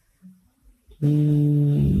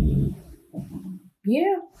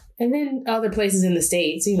 Yeah. And then other places in the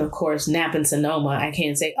States, of course, Napa and Sonoma. I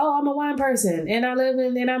can't say, oh, I'm a wine person and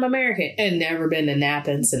I'm American and never been to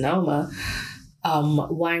Napa and Sonoma.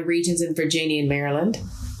 Wine regions in Virginia and Maryland.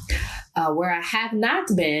 Where I have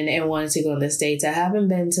not been and wanted to go in the States, I haven't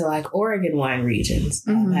been to like Oregon wine regions.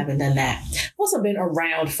 I haven't done that. I've also been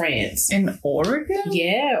around France. In Oregon?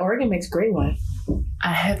 Yeah, Oregon makes great wine.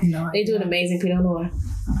 I had no idea. They do an amazing Pinot Noir.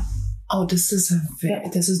 Oh, this is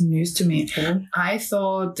news to me. Mm-hmm. I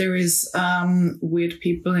thought there is weird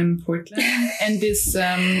people in Portland and this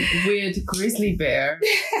weird grizzly bear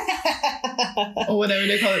or whatever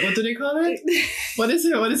they call it. What do they call it? What is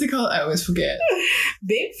it? What is it called? I always forget.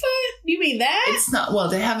 Bigfoot? You mean that? It's not. Well,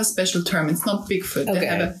 they have a special term. It's not Bigfoot.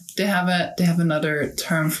 Okay. They have another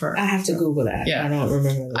term for. I have to Google that. Yeah, I don't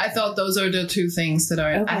remember. I thought those are the two things that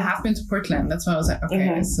are. Okay. I have been to Portland. That's why I was like,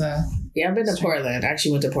 okay, it's. Yeah, I've been to Portland. I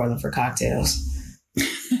actually went to Portland for cocktails.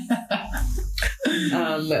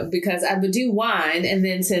 Because I would do wine, and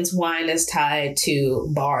then since wine is tied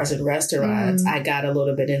to bars and restaurants, I got a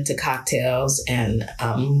little bit into cocktails and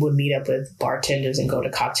would meet up with bartenders and go to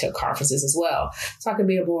cocktail conferences as well. So I could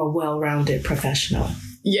be a more well-rounded professional.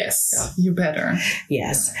 Yes, you better.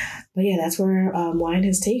 Yes. But yeah, that's where wine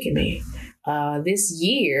has taken me. This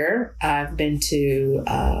year, I've been to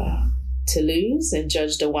Toulouse and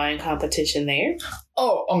judged a wine competition there.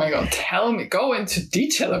 Oh my God. Tell me. Go into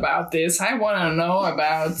detail about this. I want to know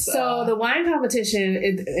about... So the wine competition,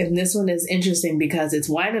 and this one is interesting because it's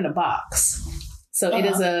wine in a box. So it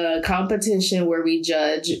is a competition where we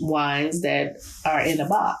judge wines that are in a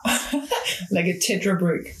box. Like a Tetra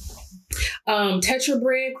Brick. Tetra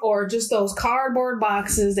Brick, or just those cardboard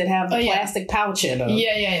boxes that have the plastic pouch in them.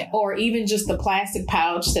 Yeah. Or even just the plastic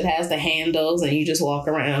pouch that has the handles and you just walk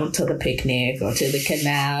around to the picnic or to the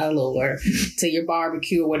canal or to your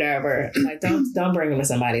barbecue or whatever. Like, don't bring them to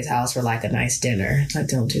somebody's house for like a nice dinner. Like,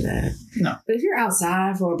 don't do that. No. But if you're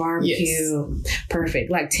outside for a barbecue,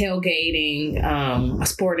 perfect. Like tailgating, a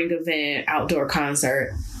sporting event, outdoor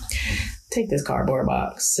concert. Take this cardboard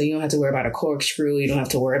box so you don't have to worry about a corkscrew. You don't have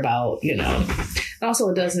to worry about, Also,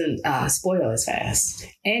 it doesn't spoil as fast.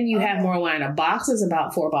 And you have more wine. A box is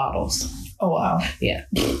about 4 bottles. Oh, wow. Yeah.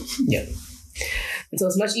 Yep. And so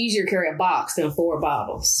it's much easier to carry a box than 4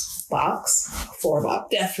 bottles. 4 bottles.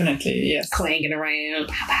 Definitely, yes. Clanging around.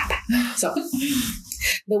 So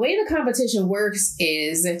the way the competition works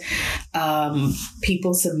is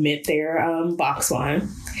people submit their box wine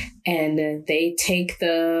and they take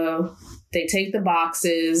the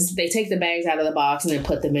boxes, they take the bags out of the box and then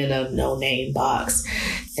put them in a no-name box.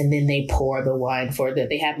 And then they pour the wine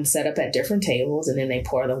they have them set up at different tables, and then they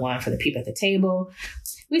pour the wine for the people at the table.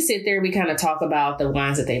 We sit there, we kind of talk about the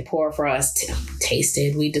wines that they pour for us, taste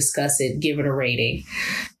it, we discuss it, give it a rating.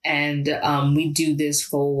 And we do this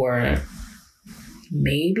for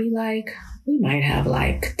maybe we might have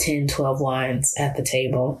 10, 12 wines at the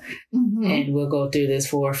table. Mm-hmm. And we'll go through this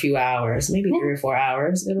for a few hours, maybe 3 or 4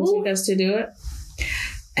 hours. It'll take us to do it.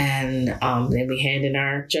 And then we hand in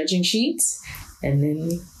our judging sheets and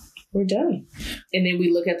then we're done. And then we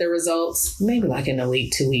look at the results, maybe in a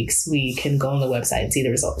week, 2 weeks, we can go on the website and see the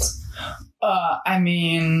results.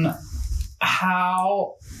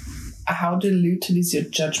 How diluted is your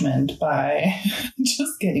judgment by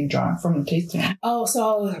just getting drunk from the tasting? Oh,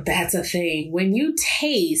 so that's a thing. When you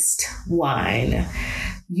taste wine,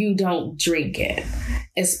 you don't drink it.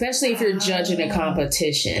 Especially if you're judging a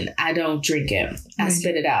competition. I don't drink it. I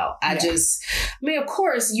spit it out. Of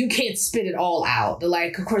course, you can't spit it all out.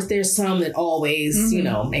 Of course, there's some that always,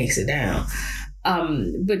 makes it down.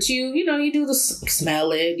 But you do the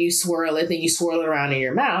smell it, you swirl it, then you swirl it around in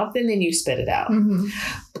your mouth, and then you spit it out. Mm-hmm.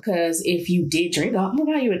 Because if you did drink,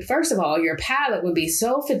 first of all, your palate would be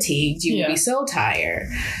so fatigued, you would be so tired.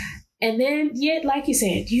 And then, yet, like you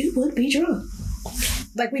said, you would be drunk.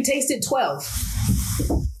 We tasted 12.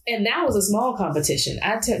 And that was a small competition.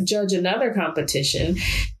 I judge another competition,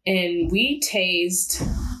 and we taste,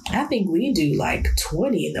 I think we do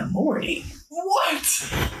 20 in the morning. What?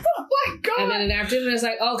 Oh my God. And then in the afternoon, it's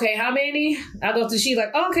okay, how many? I go to the sheet,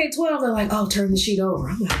 okay, 12. They're turn the sheet over.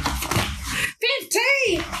 I'm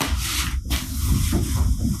 15.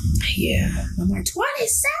 Yeah. I'm 27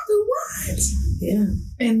 wines. Yeah.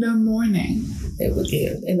 In the morning. It would be,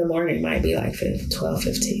 in the morning might be 12,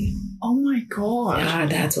 15. Oh my God. Yeah,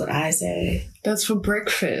 that's what I say. That's for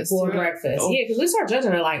breakfast. For breakfast. Oh. Yeah, because we start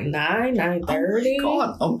judging at 9, 9:30. Oh my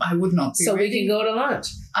God. Oh, I would not be ready. So we can go to lunch.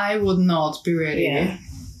 I would not be ready. Yeah.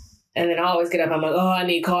 And then I always get up, I'm I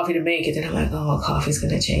need coffee to make it. And I'm coffee's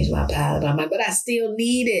going to change my palate. I'm but I still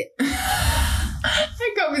need it.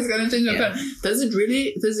 Coffee's going to change your palate. Does it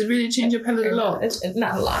really change your palate a lot? It's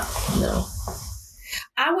not a lot, no.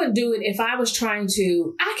 I would do it if I was trying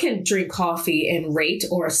to, I can drink coffee and rate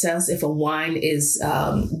or assess if a wine is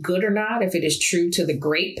good or not, if it is true to the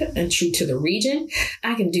grape and true to the region.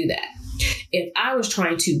 I can do that. If I was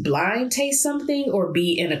trying to blind taste something or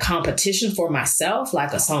be in a competition for myself,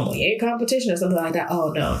 like a sommelier competition or something like that,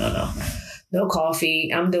 oh, no. No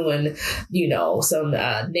coffee. I'm doing, some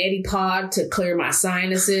neti pot to clear my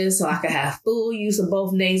sinuses so I can have full use of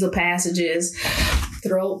both nasal passages.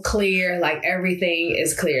 Throat clear, everything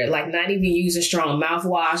is clear. Not even use a strong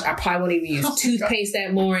mouthwash. I probably won't even use toothpaste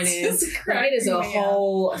that morning. It is a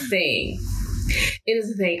whole thing. It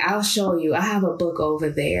is a thing. I'll show you. I have a book over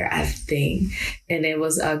there, I think. And it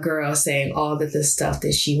was a girl saying all of the stuff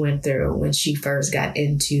that she went through when she first got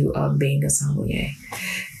into being a sommelier.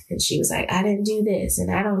 And she was like, I didn't do this, and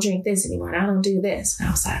I don't drink this anymore, and I don't do this. And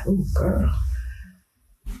I was like, ooh, girl.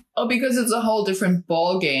 Oh, because it's a whole different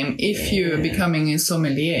ball game if you're becoming a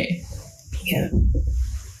sommelier. Yeah.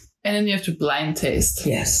 And then you have to blind taste.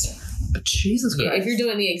 Yes. But Jesus Christ. Yeah, if you're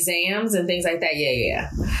doing the exams and things like that, yeah.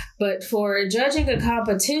 But for judging a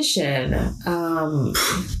competition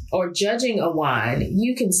or judging a wine,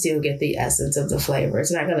 you can still get the essence of the flavor.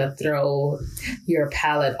 It's not going to throw your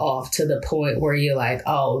palate off to the point where you're like,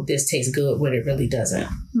 oh, this tastes good when it really doesn't.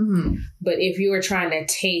 Mm-hmm. But if you were trying to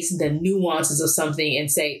taste the nuances of something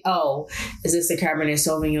and say, oh, is this a Cabernet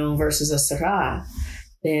Sauvignon versus a Syrah?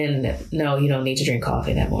 Then no, you don't need to drink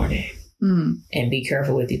coffee that morning. And be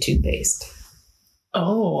careful with your toothpaste.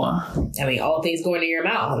 Oh. I mean, all things go into your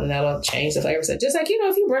mouth and that'll change the flavor. So just like,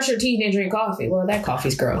 if you brush your teeth and drink coffee, well, that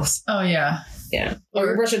coffee's gross. Oh, yeah. Yeah. Or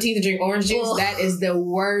you brush your teeth and drink orange juice. That is the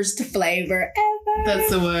worst flavor ever. That's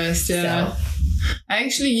the worst, yeah. So. I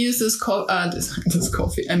actually use this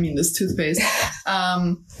coffee. I mean, this toothpaste.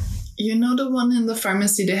 You know the one in the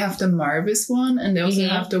pharmacy, they have the Marvis one, and they also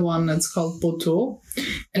have the one that's called Boto.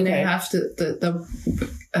 And they have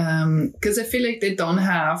because I feel like they don't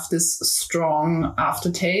have this strong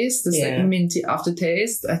aftertaste, this like minty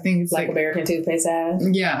aftertaste. I think it's like American toothpaste has.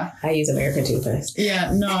 Yeah. I use American toothpaste.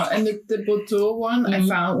 Yeah, no. And the Boto one, I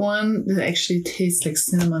found one that actually tastes like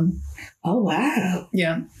cinnamon. Oh, wow.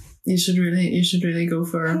 Yeah. You should really go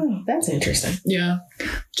for. Oh, that's interesting. Yeah,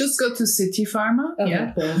 just go to City Pharma. Okay,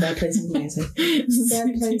 yeah, well, that place is amazing.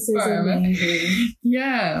 That place is amazing.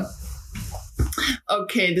 Yeah.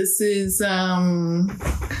 Okay, this is a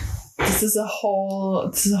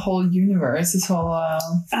whole universe. This whole.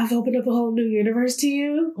 I've opened up a whole new universe to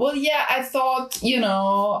you. Well, yeah, I thought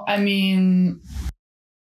I mean.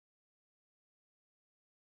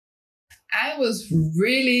 I was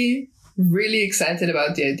really excited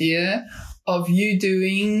about the idea of you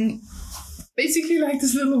doing basically like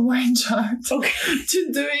this little wine chart. Okay.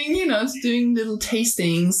 to doing little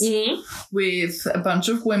tastings with a bunch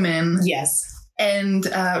of women. Yes. And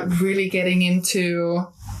really getting into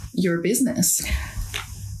your business.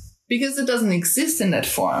 Because it doesn't exist in that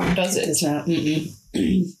form, does it? It's not.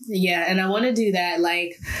 Yeah, and I want to do that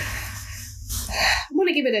like... I want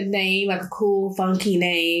to give it a name, like a cool, funky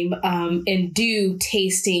name, and do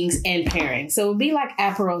tastings and pairings. So it would be like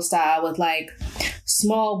Aperol style with like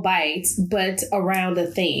small bites, but around a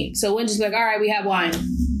theme. So it wouldn't just be like, all right, we have wine.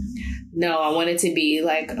 No, I want it to be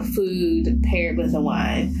like a food paired with a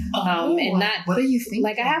wine. And not, what are you thinking?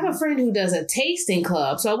 Like I have a friend who does a tasting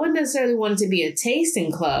club. So I wouldn't necessarily want it to be a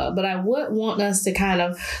tasting club, but I would want us to kind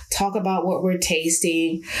of talk about what we're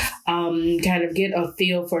tasting, kind of get a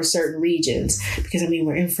feel for certain regions. Because I mean,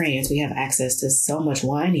 we're in France. We have access to so much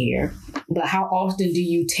wine here. But how often do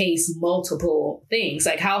you taste multiple things?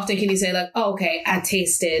 Like how often can you say like, oh, okay, I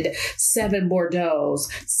tasted 7 Bordeaux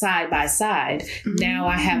side by side. Now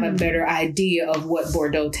I have a better idea of what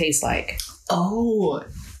Bordeaux tastes like. Oh,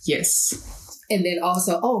 yes. And then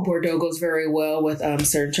also, Bordeaux goes very well with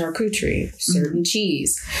certain charcuterie, certain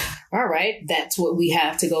cheese. All right, that's what we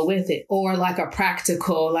have to go with it. Or like a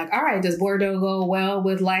practical, like, all right, does Bordeaux go well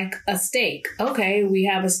with like a steak? Okay, we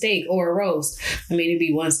have a steak or a roast. I mean, it'd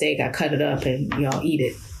be one steak, I cut it up and y'all eat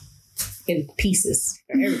it in pieces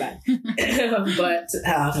for everybody. But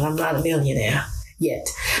I'm not a millionaire yet.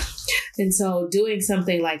 And so doing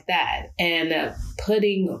something like that and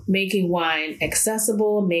making wine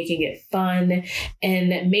accessible, making it fun,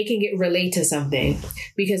 and making it relate to something.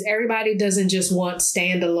 Because everybody doesn't just want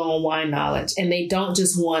standalone wine knowledge, and they don't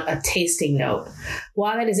just want a tasting note.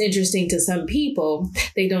 While that is interesting to some people,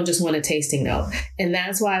 they don't just want a tasting note. And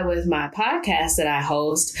that's why with my podcast that I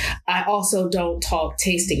host, I also don't talk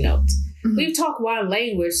tasting notes. We've talked wine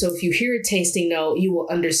language, so if you hear a tasting note, you will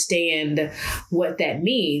understand what that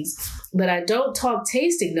means. But I don't talk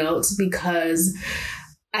tasting notes because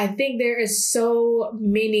I think there is so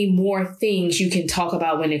many more things you can talk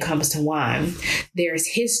about when it comes to wine. There's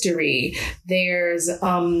history, there's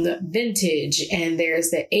vintage, and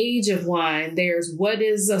there's the age of wine. There's what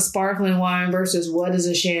is a sparkling wine versus what is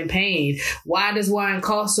a champagne. Why does wine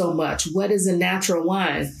cost so much? What is a natural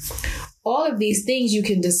wine? All of these things you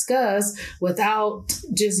can discuss without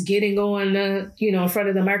just getting on, in front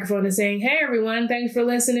of the microphone and saying, hey, everyone, thanks for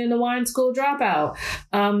listening to Wine School Dropout.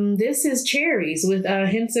 This is cherries with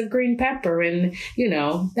hints of green pepper and,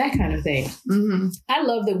 that kind of thing. Mm-hmm. I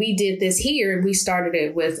love that we did this here and we started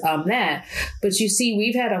it with that. But you see,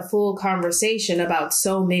 we've had a full conversation about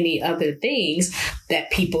so many other things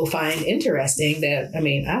that people find interesting that,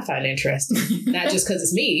 I find interesting. Not just because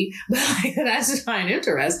it's me, but that I just find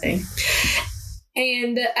interesting.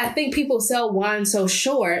 And I think people sell wine so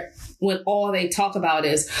short when all they talk about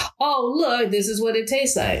is, oh, look, this is what it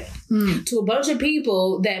tastes like. To a bunch of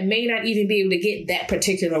people that may not even be able to get that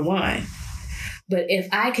particular wine. But if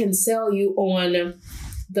I can sell you on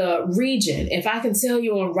the region, if I can sell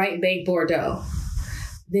you on Right Bank Bordeaux,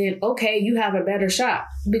 then okay, you have a better shot.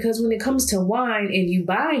 Because when it comes to wine and you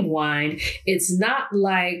buying wine, it's not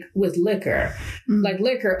like with liquor. Mm-hmm. Like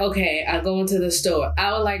liquor, okay, I go into the store.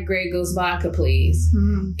 I would like Grey Goose vodka, please.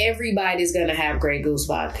 Mm-hmm. Everybody's going to have Grey Goose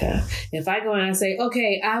vodka. If I go and I say,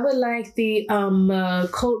 okay, I would like the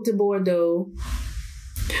Côte de Bordeaux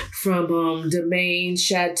from Domaine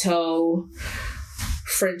Chateau,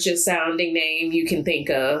 Frenchest sounding name you can think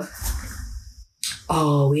of.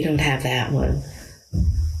 Oh, we don't have that one.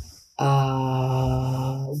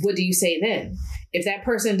 What do you say then? If that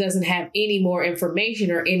person doesn't have any more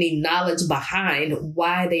information or any knowledge behind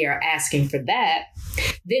why they are asking for that,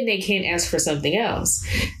 then they can't ask for something else.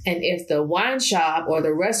 And if the wine shop or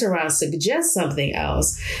the restaurant suggests something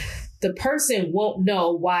else, the person won't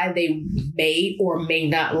know why they may or may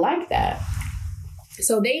not like that.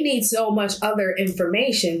 So they need so much other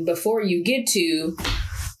information before you get to,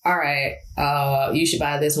 all right, you should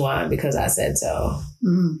buy this wine because I said so.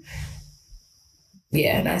 Mm-hmm.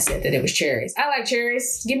 Yeah, and I said that it was cherries. I like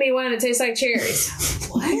cherries. Give me one that tastes like cherries.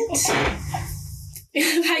 What?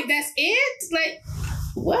 Like, that's it? Like,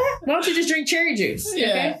 what? Why don't you just drink cherry juice?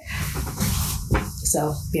 Yeah. Okay.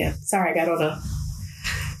 So, yeah. Sorry, I got on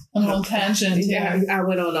a whole tangent. Yeah, I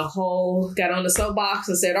went on got on the soapbox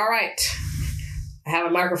and said, all right, I have a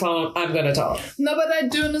microphone. I'm going to talk. No, but I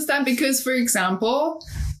do understand because, for example,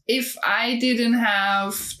 if I didn't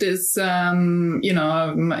have this,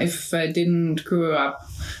 if I didn't grow up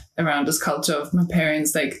around this culture of my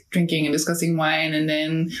parents, like drinking and discussing wine, and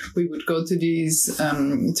then we would go to these,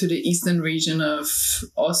 to the eastern region of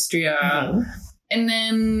Austria, mm-hmm. and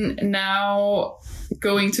then now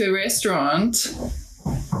going to a restaurant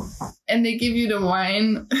and they give you the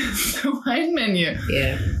wine menu.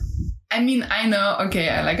 Yeah. I mean, I know, okay,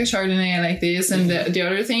 I like a Chardonnay, I like this, and the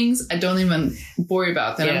other things, I don't even worry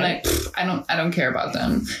about them. Yeah. I'm like, I don't care about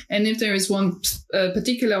them. And if there is one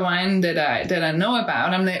particular wine that I know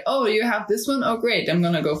about, I'm like, oh, you have this one? Oh, great, I'm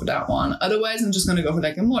gonna go for that one. Otherwise, I'm just gonna go for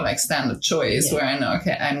like a more like standard choice where I know,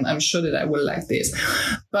 okay, I'm sure that I will like this.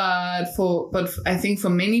 But I think for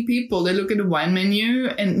many people, they look at the wine menu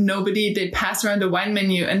and they pass around the wine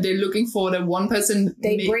menu and they're looking for the one person.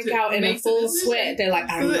 They break out in a full sweat. They're like,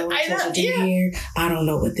 I don't know what to do here. I don't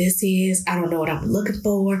know what this is. I don't know what I'm looking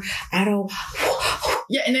for. I don't.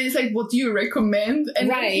 Yeah, and then it's like, what do you recommend? And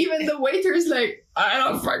right. Even the waiter is like, I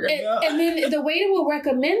don't fucking know. And then the waiter will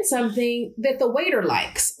recommend something that the waiter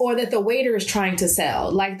likes or that the waiter is trying to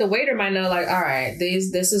sell. Like the waiter might know, like, all right,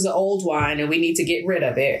 this is an old wine and we need to get rid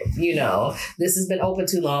of it. You know, this has been open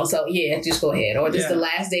too long. So yeah, just go ahead. Or this is the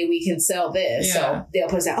last day we can sell this. Yeah. So they'll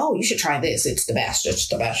put that, oh, you should try this. It's the best. It's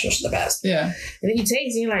the best. It's the best. Yeah. And then you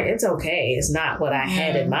taste and you're like, it's okay. It's not what I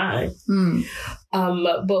had in mind. Mm.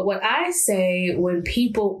 But what I say when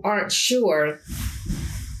people aren't sure,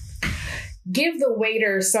 give the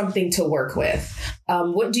waiter something to work with.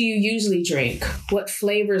 What do you usually drink? What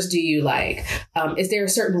flavors do you like? Is there a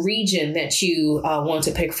certain region that you want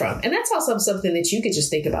to pick from? And that's also something that you could just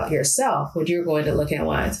think about yourself when you're going to look at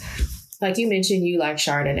wines. Like you mentioned, you like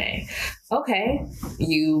Chardonnay. Okay,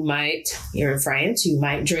 you're in France, you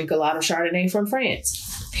might drink a lot of Chardonnay from France.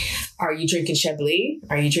 Are you drinking Chablis?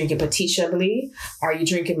 Are you drinking Petit Chablis? Are you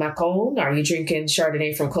drinking Macon? Are you drinking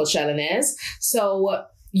Chardonnay from Côte Chalonnaise? So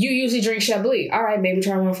you usually drink Chablis. All right, maybe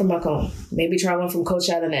try one from Macon. Maybe try one from Côte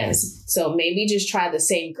Chalonnaise. So maybe just try the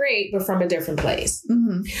same grape, but from a different place.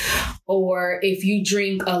 Mm-hmm. Or if you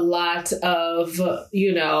drink a lot of,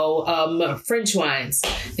 French wines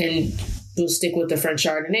and we'll stick with the French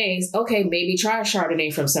Chardonnays. Okay, maybe try a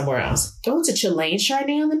Chardonnay from somewhere else. Oh, it's a Chilean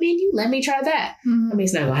Chardonnay on the menu? Let me try that. Mm-hmm. I mean,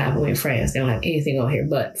 it's not going to happen in France. They don't have anything on here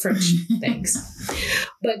but French things.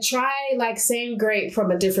 But try like same grape from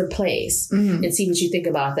a different place and see what you think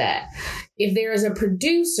about that. If there is a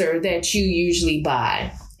producer that you usually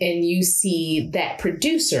buy and you see that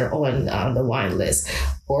producer on the wine list,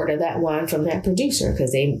 order that wine from that producer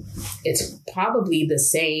because it's probably the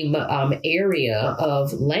same area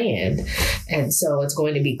of land. And so it's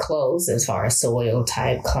going to be close as far as soil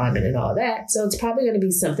type, climate and all that. So it's probably going to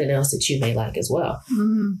be something else that you may like as well.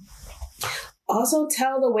 Mm-hmm. Also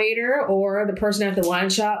tell the waiter or the person at the wine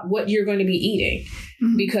shop what you're going to be eating.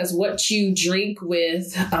 Mm-hmm. Because what you drink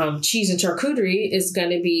with cheese and charcuterie is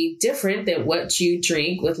going to be different than what you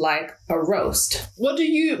drink with like a roast. What do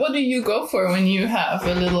you go for when you have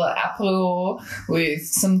a little apéro with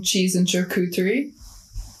some cheese and charcuterie?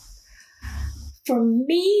 For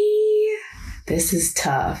me, this is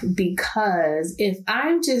tough because if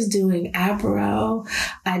I'm just doing apéro,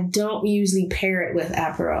 I don't usually pair it with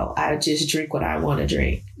apéro. I just drink what I want to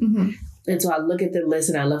drink. Mm-hmm. And so I look at the list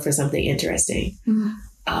and I look for something interesting.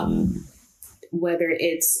 Mm-hmm. whether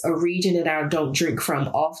it's a region that I don't drink from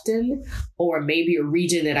often, or maybe a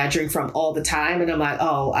region that I drink from all the time, and I'm like,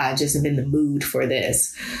 oh, I just am in the mood for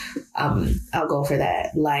this. I'll go for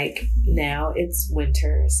that. Like now it's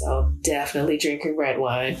winter, so definitely drinking red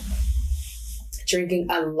wine. Drinking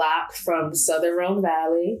a lot from Southern Rhone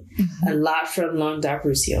Valley, a lot from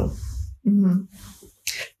Languedoc-Roussillon. Mm-hmm.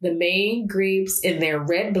 The main grapes in their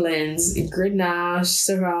red blends, Grenache,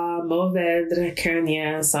 Syrah, Mourvèdre,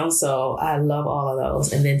 Carignan, Cinsault. I love all of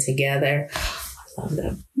those. And then together, I love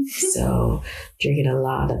them. So drinking a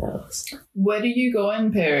lot of those. Where do you go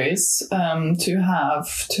in Paris to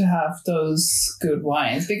have those good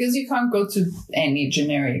wines? Because you can't go to any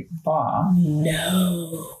generic bar.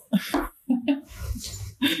 No.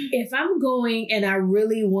 If I'm going and I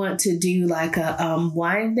really want to do like a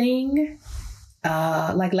wine thing,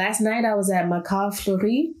 like last night I was at Macabre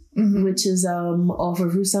Fleury, which is off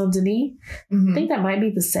of Rue Saint-Denis. I think that might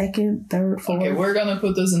be the second, third, fourth. Okay, we're gonna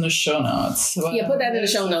put those in the show notes. Well, yeah, put that in the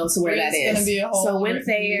show notes where that is. Gonna be a whole went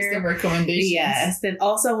there. Recommendations. Yes. Then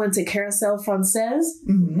also went to Carousel Française,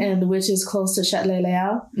 and which is close to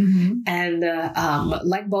Châtelet-Léal. And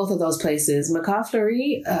like both of those places, Macabre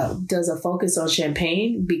Fleury does a focus on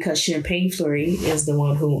champagne because Champagne Fleury is the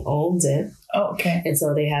one who owns it. Oh, okay. And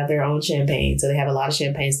so they have their own champagne. So they have a lot of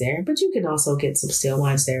champagnes there, but you can also get some still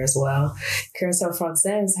wines there as well. Carousel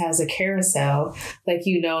Française has a carousel, like,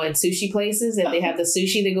 you know, in sushi places, and they have the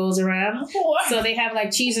sushi that goes around. What? So they have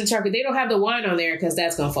like cheese and charcuterie. They don't have the wine on there because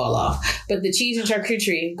that's going to fall off. But the cheese and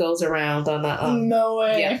charcuterie goes around on the... no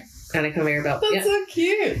way. Yeah. On a conveyor belt. That's so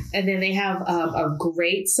cute. And then they have a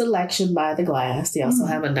great selection by the glass. They also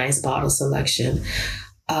have a nice bottle selection.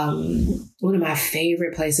 One of my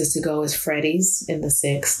favorite places to go is Freddy's in the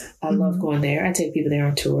 6th. I love going there. I take people there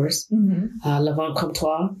on tours. Le Vent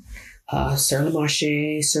Comptoir, Sur le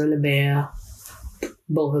Marché, Sur le Mer,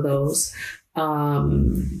 both of those.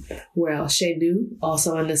 Where else? Chez Nous,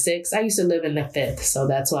 also in the 6th. I used to live in the 5th, so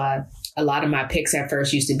that's why a lot of my picks at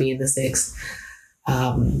first used to be in the 6th.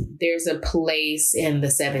 There's a place in the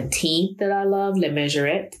 17th that I love, Le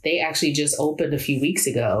Mesurette. They actually just opened a few weeks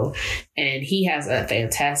ago, and he has a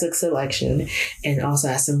fantastic selection and also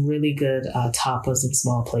has some really good tapas and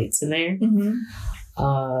small plates in there.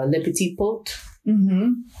 Le Petit Pot,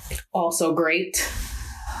 also great.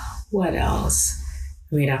 What else?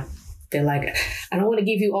 I mean, I feel like I don't want to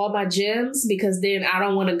give you all my gems because then I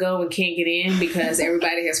don't want to go and can't get in because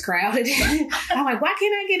everybody has crowded. I'm like, why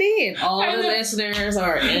can't I get in? All the listeners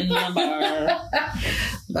are in the bar.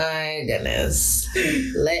 My goodness.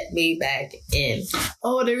 Let me back in.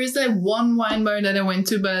 Oh, there is like one wine bar that I went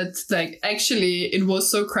to, but like actually it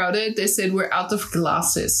was so crowded. They said we're out of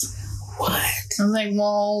glasses. What? I was like,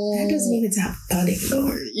 well... That doesn't even sound funny.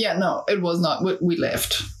 Yeah, no, it was not. We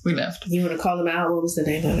left. You want to call them out? What was the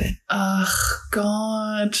name of it?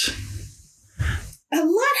 God. A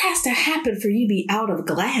lot has to happen for you to be out of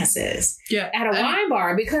glasses at a wine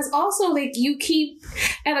bar, because also like you keep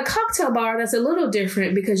at a cocktail bar, that's a little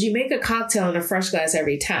different because you make a cocktail in a fresh glass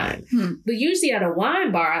every time. But usually at a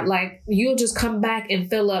wine bar, like you'll just come back and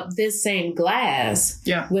fill up this same glass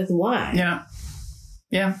with wine. Yeah.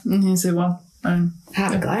 And he said, well, how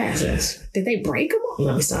the glasses? Did they break them?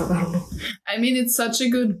 Let me stop. I don't know. I mean, it's such a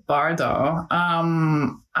good bar, though.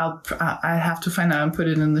 I have to find out and put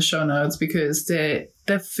it in the show notes because the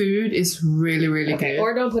food is really, really good.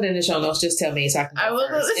 Or don't put it in the show notes. Just tell me so I can go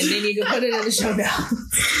first. And then you can put it in the show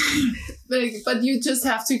notes. But you just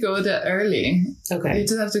have to go there early. Okay. You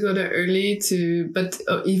just have to go there early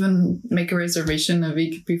even make a reservation a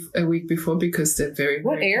week before because they're very.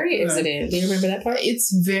 What area is it in? Do you remember that part?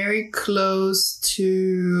 It's very close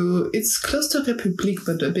to République,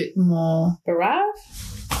 but a bit more. Barrage?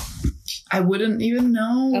 I wouldn't even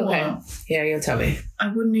know. Okay. Yeah, you'll tell me. I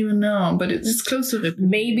wouldn't even know, but it's close to République.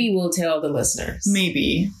 Maybe we'll tell the listeners.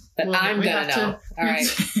 Maybe. But I'm going to know. All right.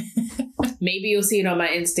 Maybe you'll see it on my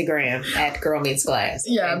Instagram at Girl Meets Glass.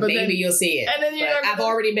 Yeah, but maybe you'll see it. And then I've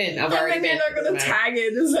already been. You're not going to tag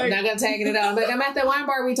it. I'm not going to tag it at all. I'm like, I'm at that wine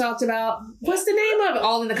bar we talked about. What's the name of it?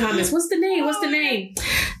 All in the comments. What's the name?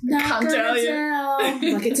 Not going to tell.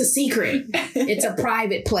 Like, it's a secret. It's a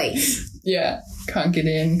private place. Yeah. Can't get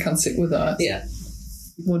in. Can't sit with us. Yeah.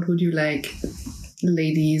 What would you like,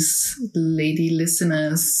 lady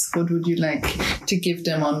listeners? What would you like to give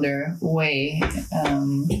them on their way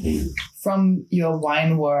from your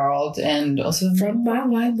wine world and also from my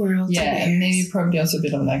wine world? Yeah, and maybe probably also a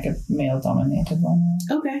bit of like a male-dominated one.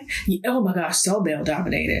 Okay. Oh my gosh, so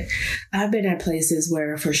male-dominated. I've been at places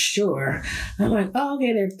where for sure I'm like, oh,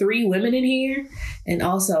 okay, there are 3 women in here, and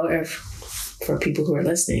also if for people who are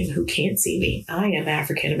listening who can't see me, I am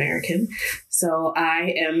African American. So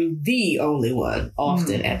I am the only one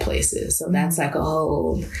often at places. So that's like a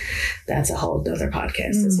whole other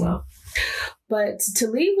podcast as well. But to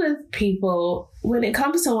leave with people, when it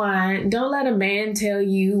comes to wine, don't let a man tell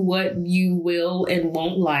you what you will and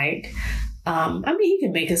won't like. I mean, he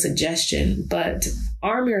can make a suggestion, but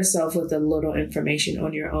arm yourself with a little information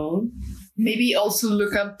on your own. Maybe also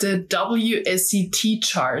look up the WSET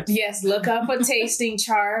chart. Yes, look up a tasting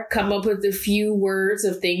chart. Come up with a few words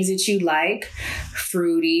of things that you like.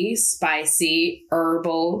 Fruity, spicy,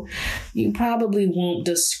 herbal. You probably won't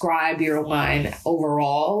describe your wine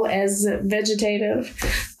overall as vegetative.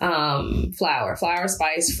 Flour,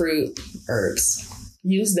 spice, fruit, herbs.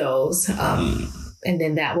 Use those. And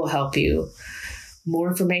then that will help you. More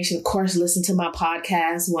information, of course, listen to my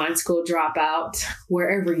podcast, Wine School Dropout,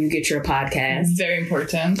 wherever you get your podcast. Very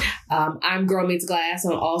important. I'm Girl Meets Glass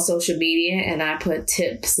on all social media, and I put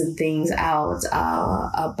tips and things out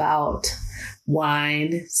about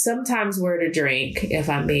wine, sometimes where to drink if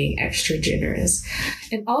I'm being extra generous.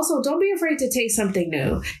 And also, don't be afraid to taste something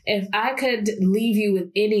new. If I could leave you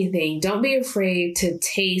with anything, don't be afraid to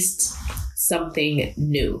taste something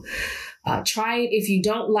new. Try it. If you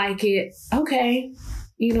don't like it, okay.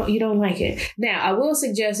 You don't like it. Now, I will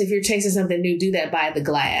suggest if you're tasting something new, do that by the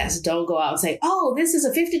glass. Don't go out and say, oh, this is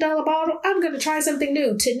a $50 bottle. I'm going to try something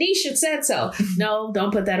new. Tanisha said so. No,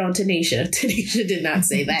 don't put that on Tanisha. Tanisha did not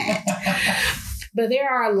say that. But there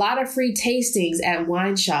are a lot of free tastings at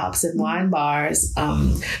wine shops and wine bars,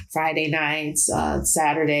 Friday nights,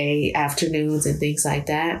 Saturday afternoons, and things like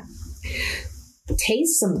that.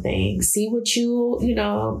 Taste some things, see what you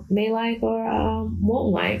may like or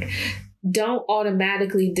won't like. Don't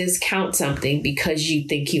automatically discount something because you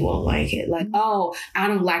think you won't like it. Like, oh, I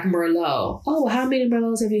don't like Merlot. Oh, how many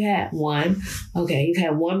Merlots have you had? One. Okay, you've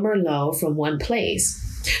had one Merlot from one place.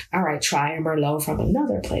 All right, try a Merlot from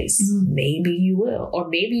another place. Maybe you will. Or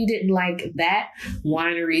maybe you didn't like that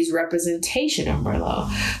winery's representation of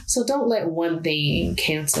Merlot. So don't let one thing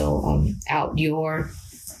cancel out your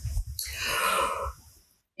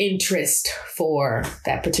interest for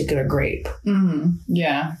that particular grape.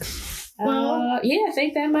 Yeah. I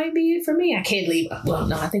think that might be it for me. I can't leave. Well,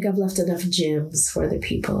 no, I think I've left enough gems for the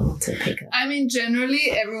people to pick up. I mean, generally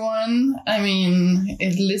everyone,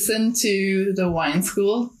 listen to the Wine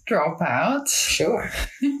School Dropout. Sure.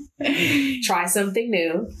 Try something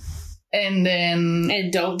new.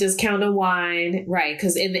 And don't discount a wine, right?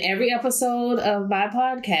 Because in every episode of my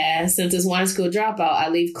podcast, since it's Wine School Dropout, I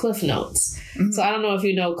leave Cliff Notes. So I don't know if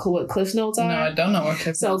you know what Cliff Notes are. No, I don't know what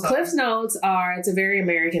Cliff Notes are. So Cliff Notes it's a very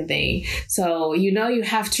American thing. So you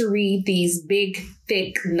have to read these big,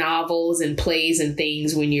 thick novels and plays and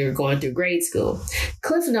things when you're going through grade school.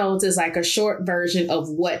 Cliff Notes is like a short version of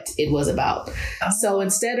what it was about. Oh. So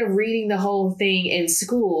instead of reading the whole thing in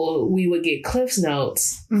school, we would get Cliff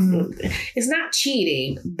Notes. It's not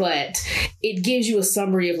cheating, but it gives you a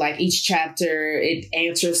summary of like each chapter. It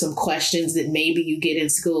answers some questions that maybe you get in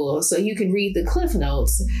school. So you can read the Cliff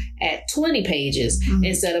Notes at 20 pages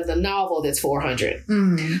instead of the novel that's 400.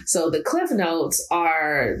 So the Cliff Notes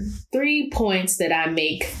are 3 points that I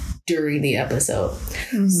make during the episode.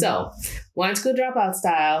 So Wine School Dropout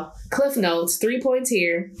style, Cliff Notes, 3 points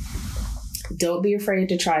here. Don't be afraid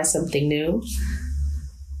to try something new.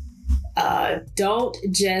 Don't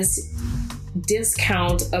just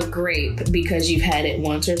discount a grape because you've had it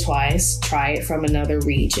once or twice. Try it from another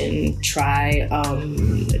region. Try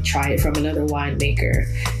it from another winemaker.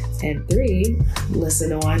 And 3,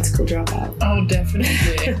 listen to Wine School Dropout. Oh,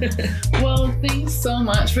 definitely. Well, thanks so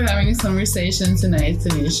much for having this conversation tonight,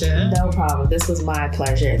 Tanisha. No problem. This was my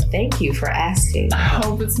pleasure. Thank you for asking. I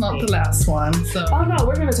hope it's not the last one. So. Oh, no,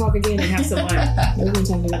 we're going to talk again and have some wine. We're going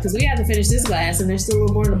to talk again because we have to finish this glass and there's still a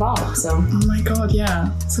little more in the bottom. So. Oh, my God,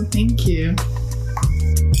 yeah. So thank you.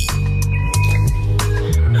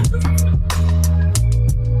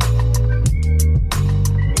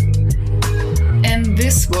 And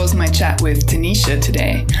this was my chat with Tanisha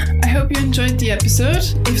today. I hope you enjoyed the episode.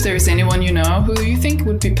 If there is anyone you know who you think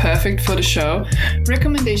would be perfect for the show,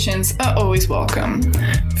 recommendations are always welcome.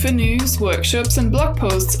 For news, workshops and blog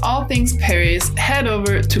posts, all things Paris, head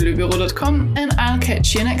over to lebureau.com and I'll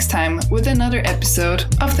catch you next time with another episode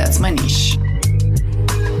of That's My Niche.